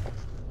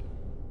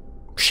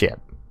 Shit.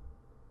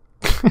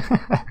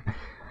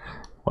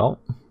 Well,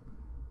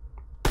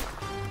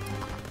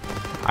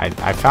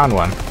 I found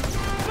one.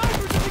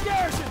 Snipers in the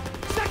garrison!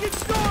 Second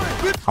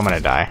story! I'm gonna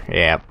die.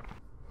 Yep.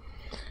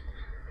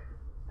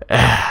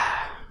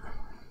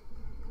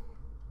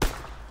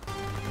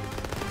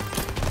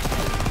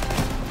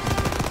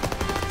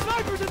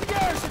 Snipers in the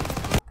garrison!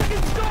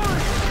 Second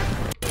story!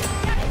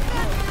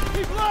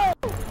 Keep low!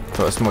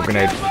 Throw a smoke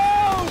grenade.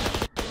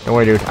 Don't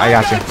worry, dude. I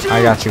got you.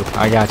 I got you.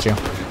 I got you.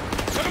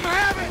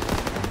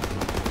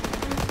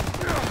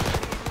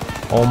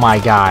 Oh my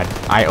god.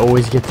 I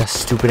always get the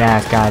stupid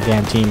ass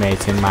goddamn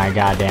teammates in my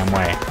goddamn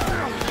way.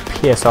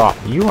 Piss off.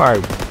 You are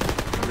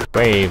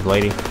brave,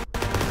 lady.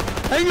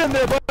 Hang in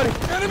there, buddy!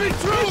 Enemy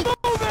troop! Keep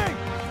moving!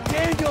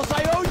 Daniels,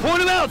 I owe you!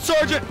 Point him out,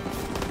 Sergeant!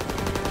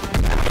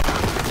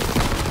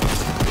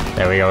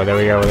 There we go, there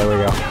we go, there we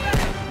go.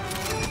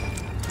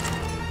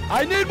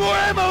 I need more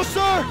ammo,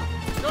 sir!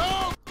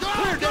 Go! Go!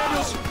 Clear,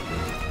 Daniels!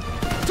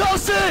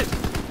 Toss it!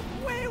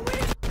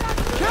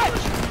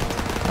 Catch!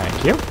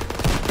 Thank you.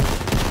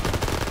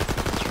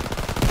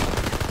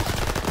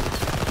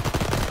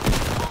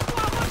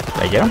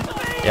 Did I get him?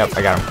 Yep,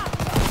 I got him.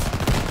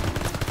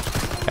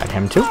 Got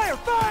him too.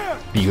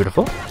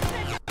 Beautiful.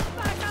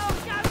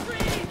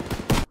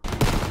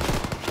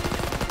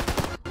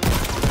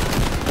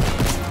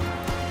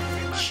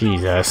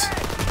 Jesus.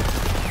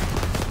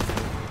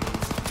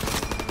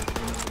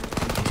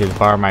 His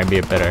bar might be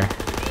a better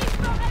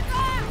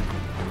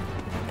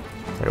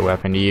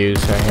weapon to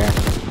use right here.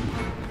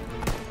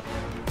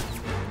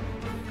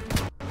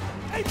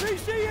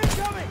 APC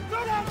incoming!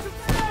 Throw down some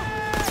smoke!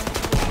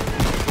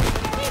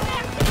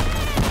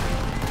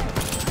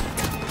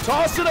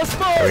 Toss it a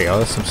smoke! There we go,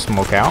 there's some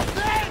smoke out.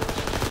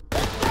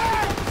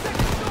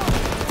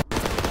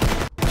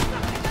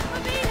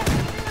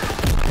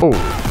 Oh,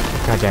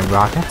 goddamn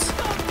rockets.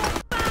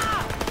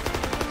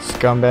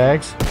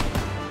 Scumbags.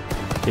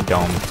 Get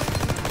domed.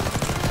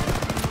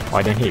 Oh,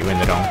 I didn't hit you in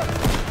the dome.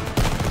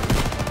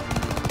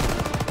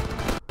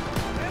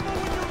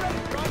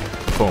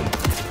 Boom.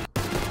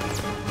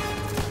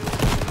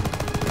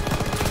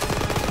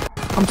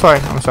 I'm sorry,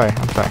 I'm sorry,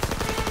 I'm sorry.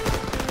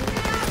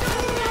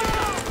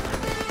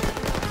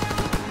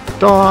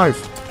 Dive!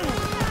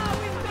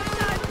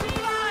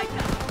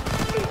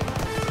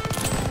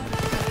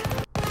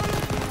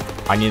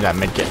 I need that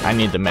medkit. I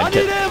need the medkit. I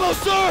need ammo,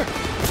 sir!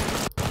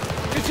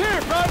 It's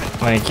here, Private!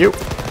 Thank you.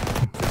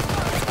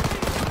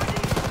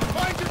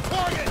 Find your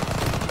target!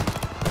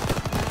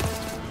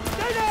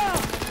 Stay down!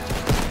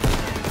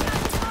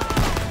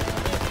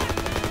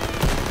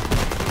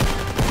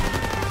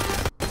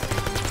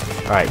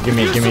 Alright, give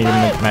me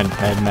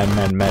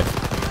med.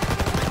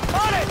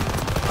 On it!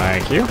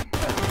 Thank you.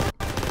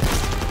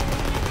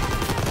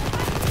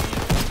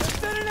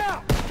 Send it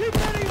out! Keep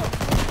hitting them!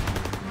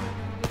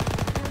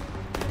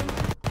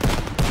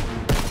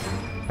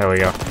 There we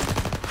go.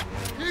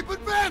 Keep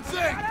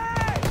advancing!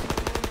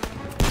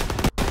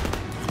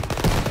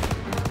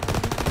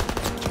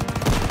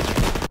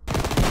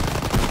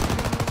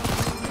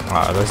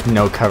 Wow, there's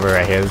no cover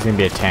right here. There's gonna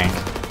be a tank. We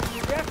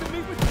have to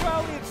meet with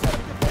Crowley and set up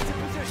defensive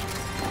positions.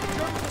 The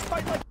Germans will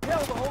fight like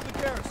hell to hold the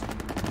garrison.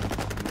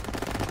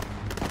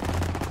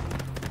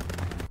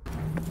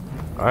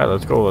 Alright,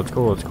 let's go, let's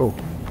go, let's go.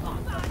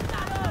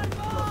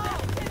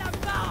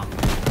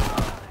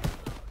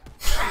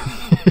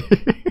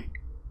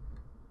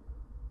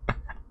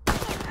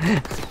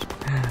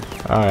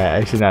 Alright,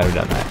 I should not have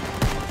done that.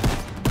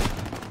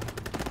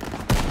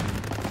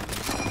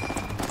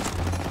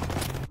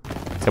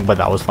 But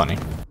that was funny.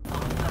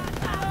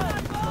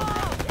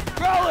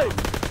 Crowley!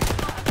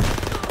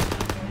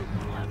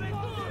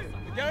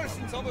 The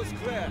garrison's almost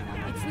clear.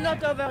 It's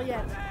not over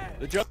yet.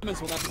 The Germans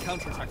will have to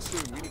counterattack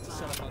soon. We need to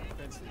set up our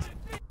defenses.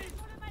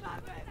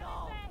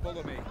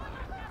 Follow me.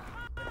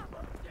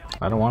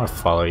 I don't want to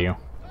follow you.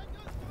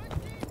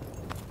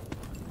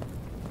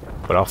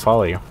 But I'll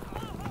follow you.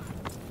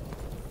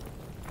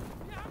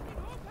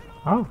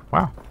 Oh,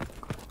 wow.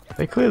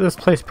 They cleared this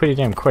place pretty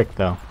damn quick,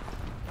 though.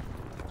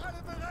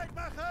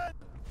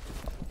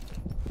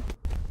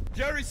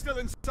 Jerry's still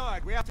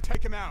inside. We have to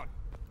take him out.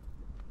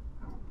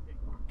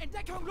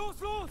 Entdeckung,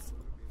 los, los!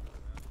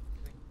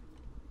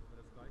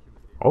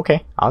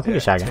 Okay, I'll take a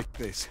shotgun. Take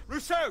this.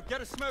 Rousseau,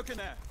 get a smoke in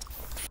there.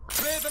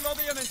 Clear the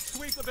lobby and then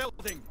sweep the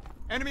building.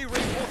 Enemy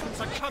reinforcements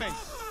are coming.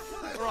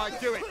 All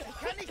right, do it.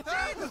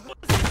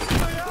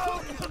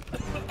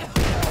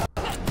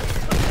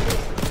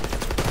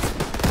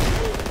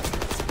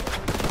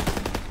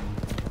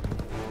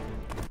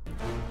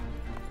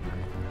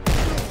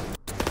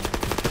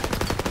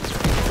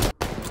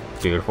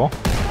 Beautiful.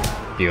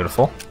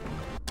 Beautiful.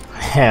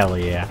 Hell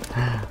yeah.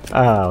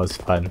 Oh, it was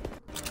fun.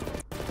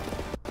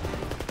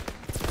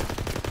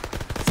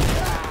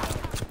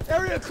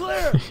 Area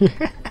clear!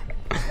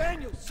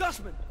 Daniel,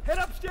 Sussman, head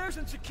upstairs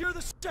and secure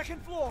the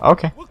second floor.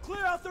 Okay. We'll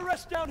clear out the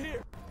rest down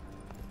here.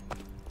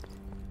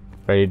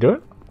 Ready to do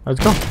it? Let's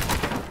go.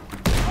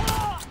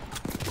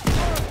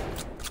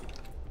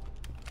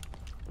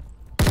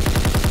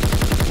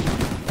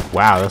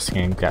 Wow, this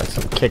game got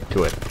some kick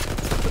to it.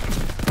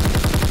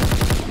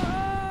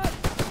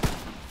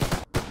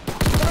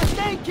 First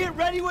aid kit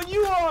ready when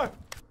you are.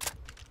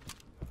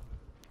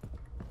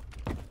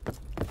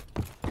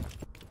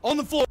 On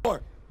the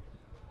floor.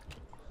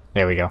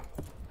 There we go.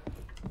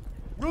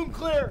 Room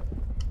clear.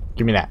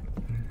 Give me that.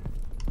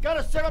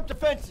 Gotta set up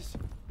defenses.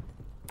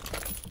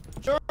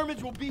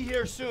 Germans will be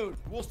here soon.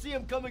 We'll see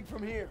them coming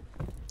from here.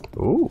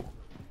 Ooh.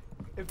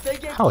 If they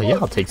get Hell yeah,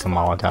 close, I'll take some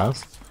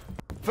Molotovs.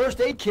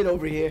 First aid kit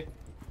over here.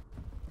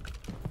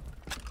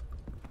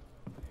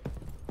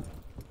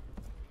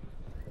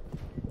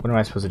 What am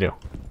I supposed to do?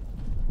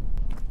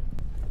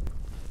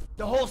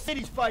 The whole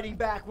city's fighting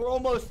back. We're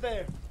almost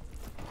there.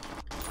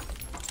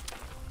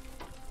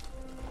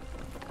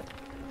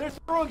 They're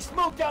throwing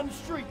smoke down the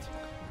street.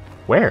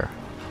 Where?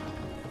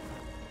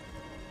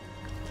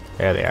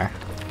 There they are.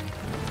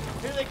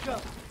 Here they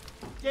come.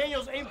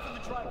 Daniel's aim for the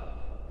driver.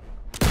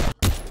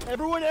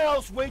 Everyone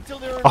else, wait till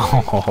they're in range.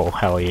 Oh,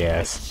 hell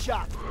yes.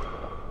 Shot.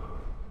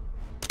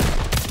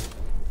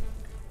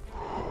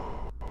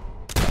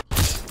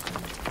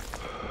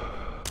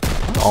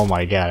 Oh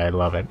my god, I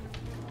love it.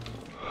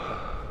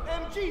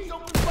 MGs,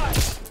 open fire.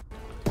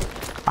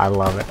 I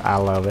love it. I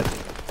love it.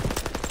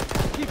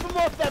 Keep them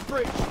off that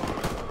bridge.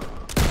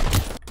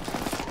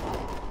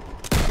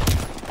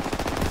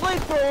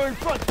 Flamethrower in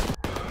front.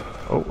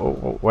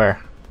 Oh,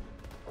 where?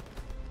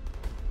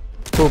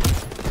 Boop.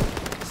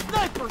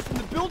 Snipers in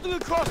the building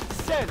across the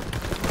center.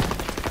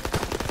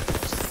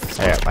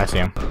 Yeah, I see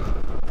him.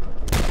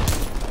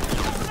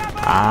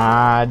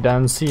 I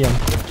done see him.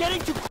 They're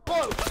getting too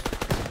close.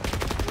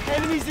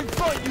 Enemies in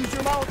front, use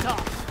your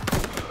Molotovs.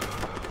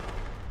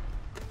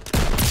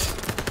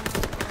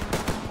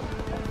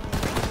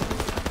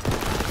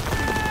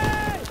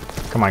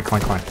 Come on, come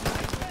on, come on.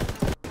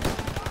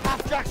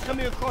 Half-track's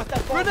coming across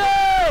that bar.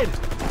 Grenade!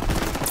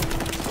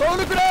 Throw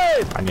the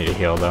grenade! I need a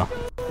heal though.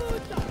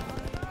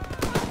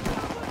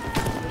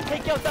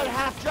 Take out that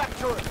half-track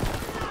turret.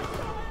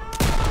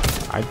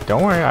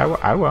 Don't worry, I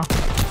will.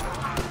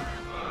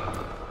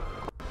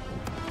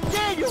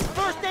 Daniel,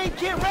 first aid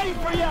kit ready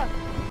for you.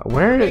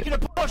 Where did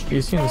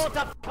you see this?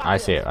 I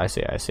see it.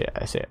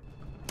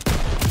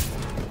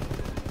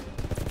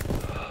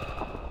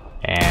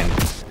 And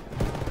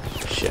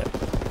shit.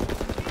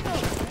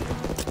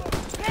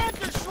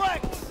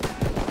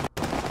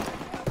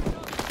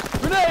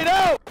 Grenade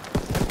out!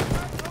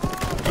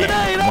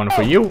 And one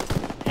for you.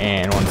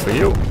 And one for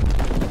you.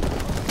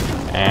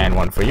 And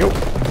one for you.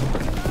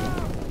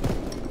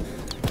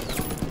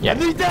 Yeah,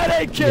 need that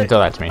aid you kit. can throw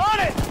that to me. On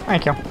it.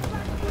 Thank you.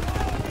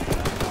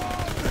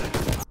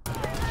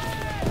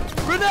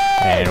 Grenade!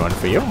 And one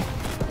for you.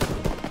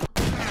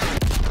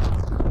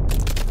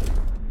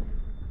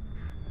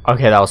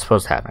 Okay, that was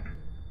supposed to happen.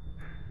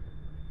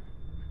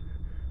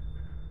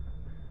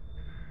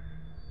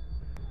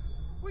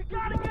 We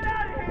gotta get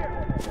out of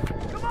here.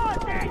 Come on,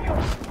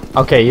 Daniel.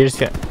 Okay, you just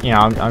get, you know,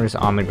 I'm just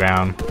on the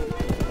ground.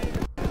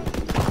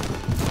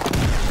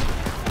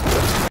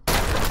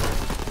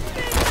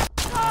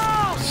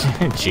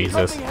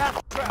 Jesus.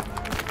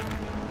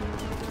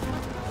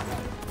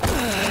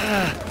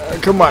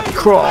 Come on,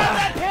 crawl.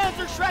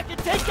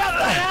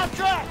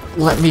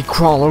 Let me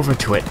crawl over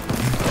to it.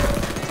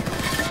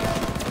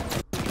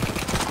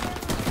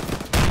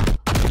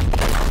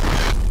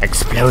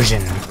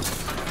 Explosion.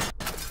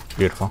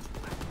 Beautiful.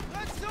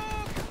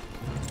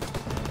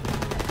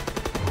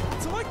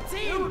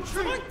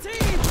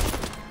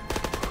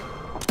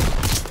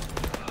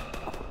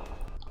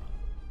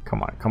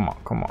 Come on, come on,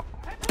 come on.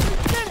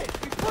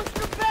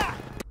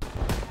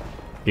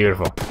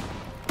 Beautiful.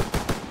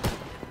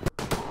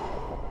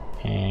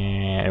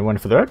 And one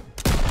for the road.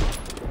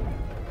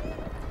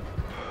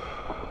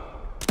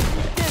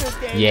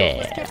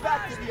 Yeah.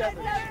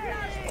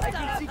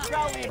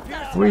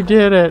 We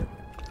did it.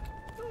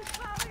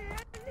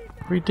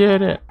 We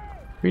did it.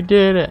 We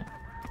did it.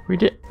 We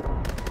did.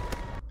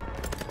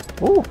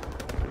 Ooh.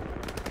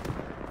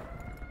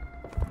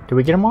 Did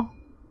we get them all?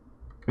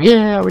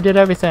 Yeah, we did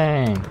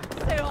everything.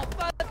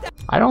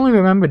 I don't only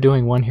remember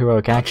doing one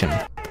heroic action,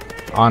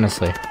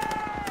 honestly.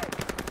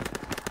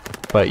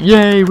 But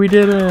yay, we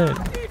did it!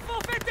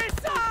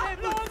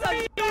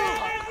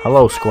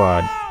 Hello,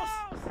 squad.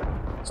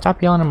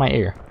 Stop yelling in my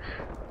ear.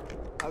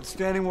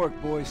 Outstanding work,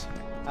 boys.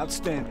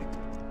 Outstanding.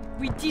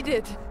 We did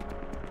it.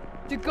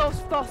 The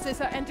ghost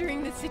forces are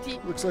entering the city.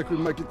 Looks like we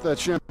might get that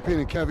champagne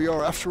and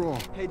caviar after all.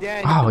 Hey,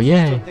 Dan. Oh, you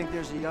yay. still think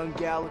there's a young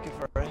gal looking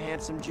for a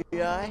handsome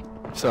GI?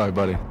 Sorry,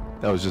 buddy.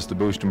 That was just to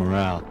boost your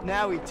morale.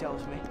 Now he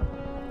tells me.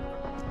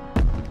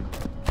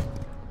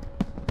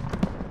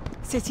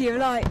 City of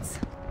Lights.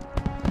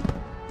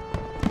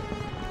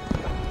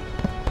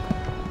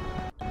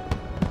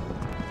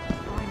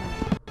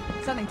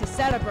 something to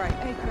celebrate.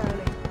 Hey,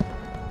 Crowley.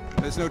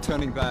 There's no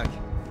turning back.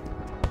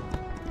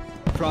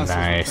 France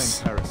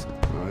Nice. has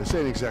reclaimed Paris. No, this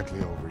ain't exactly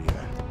over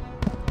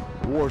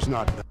yet. The war's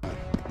not done.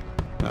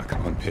 Now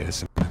come on,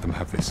 Pierce, and let them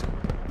have this.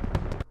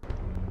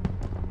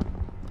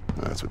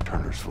 That's what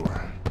Turner's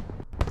for.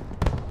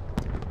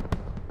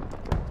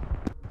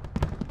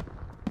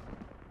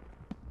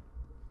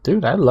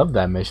 Dude, I love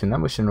that mission. That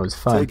mission was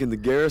fun. Taking the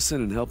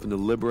garrison and helping to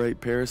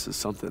liberate Paris is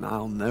something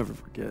I'll never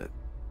forget.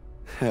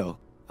 Hell,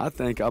 I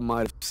think I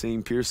might have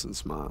seen Pearson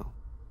smile.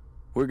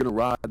 We're gonna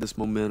ride this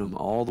momentum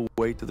all the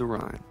way to the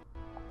Rhine.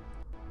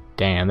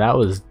 Damn, that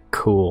was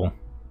cool.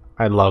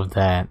 I love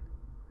that.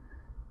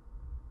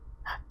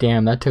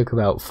 Damn, that took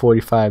about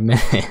 45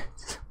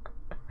 minutes.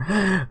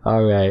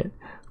 Alright,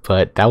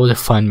 but that was a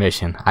fun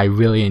mission. I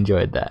really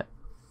enjoyed that.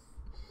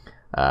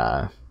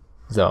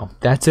 So,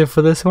 that's it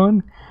for this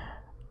one.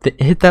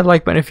 Hit that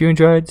like button if you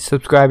enjoyed,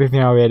 subscribe if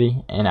you're not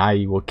already, and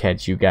I will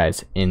catch you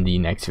guys in the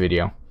next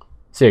video.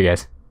 See you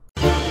guys.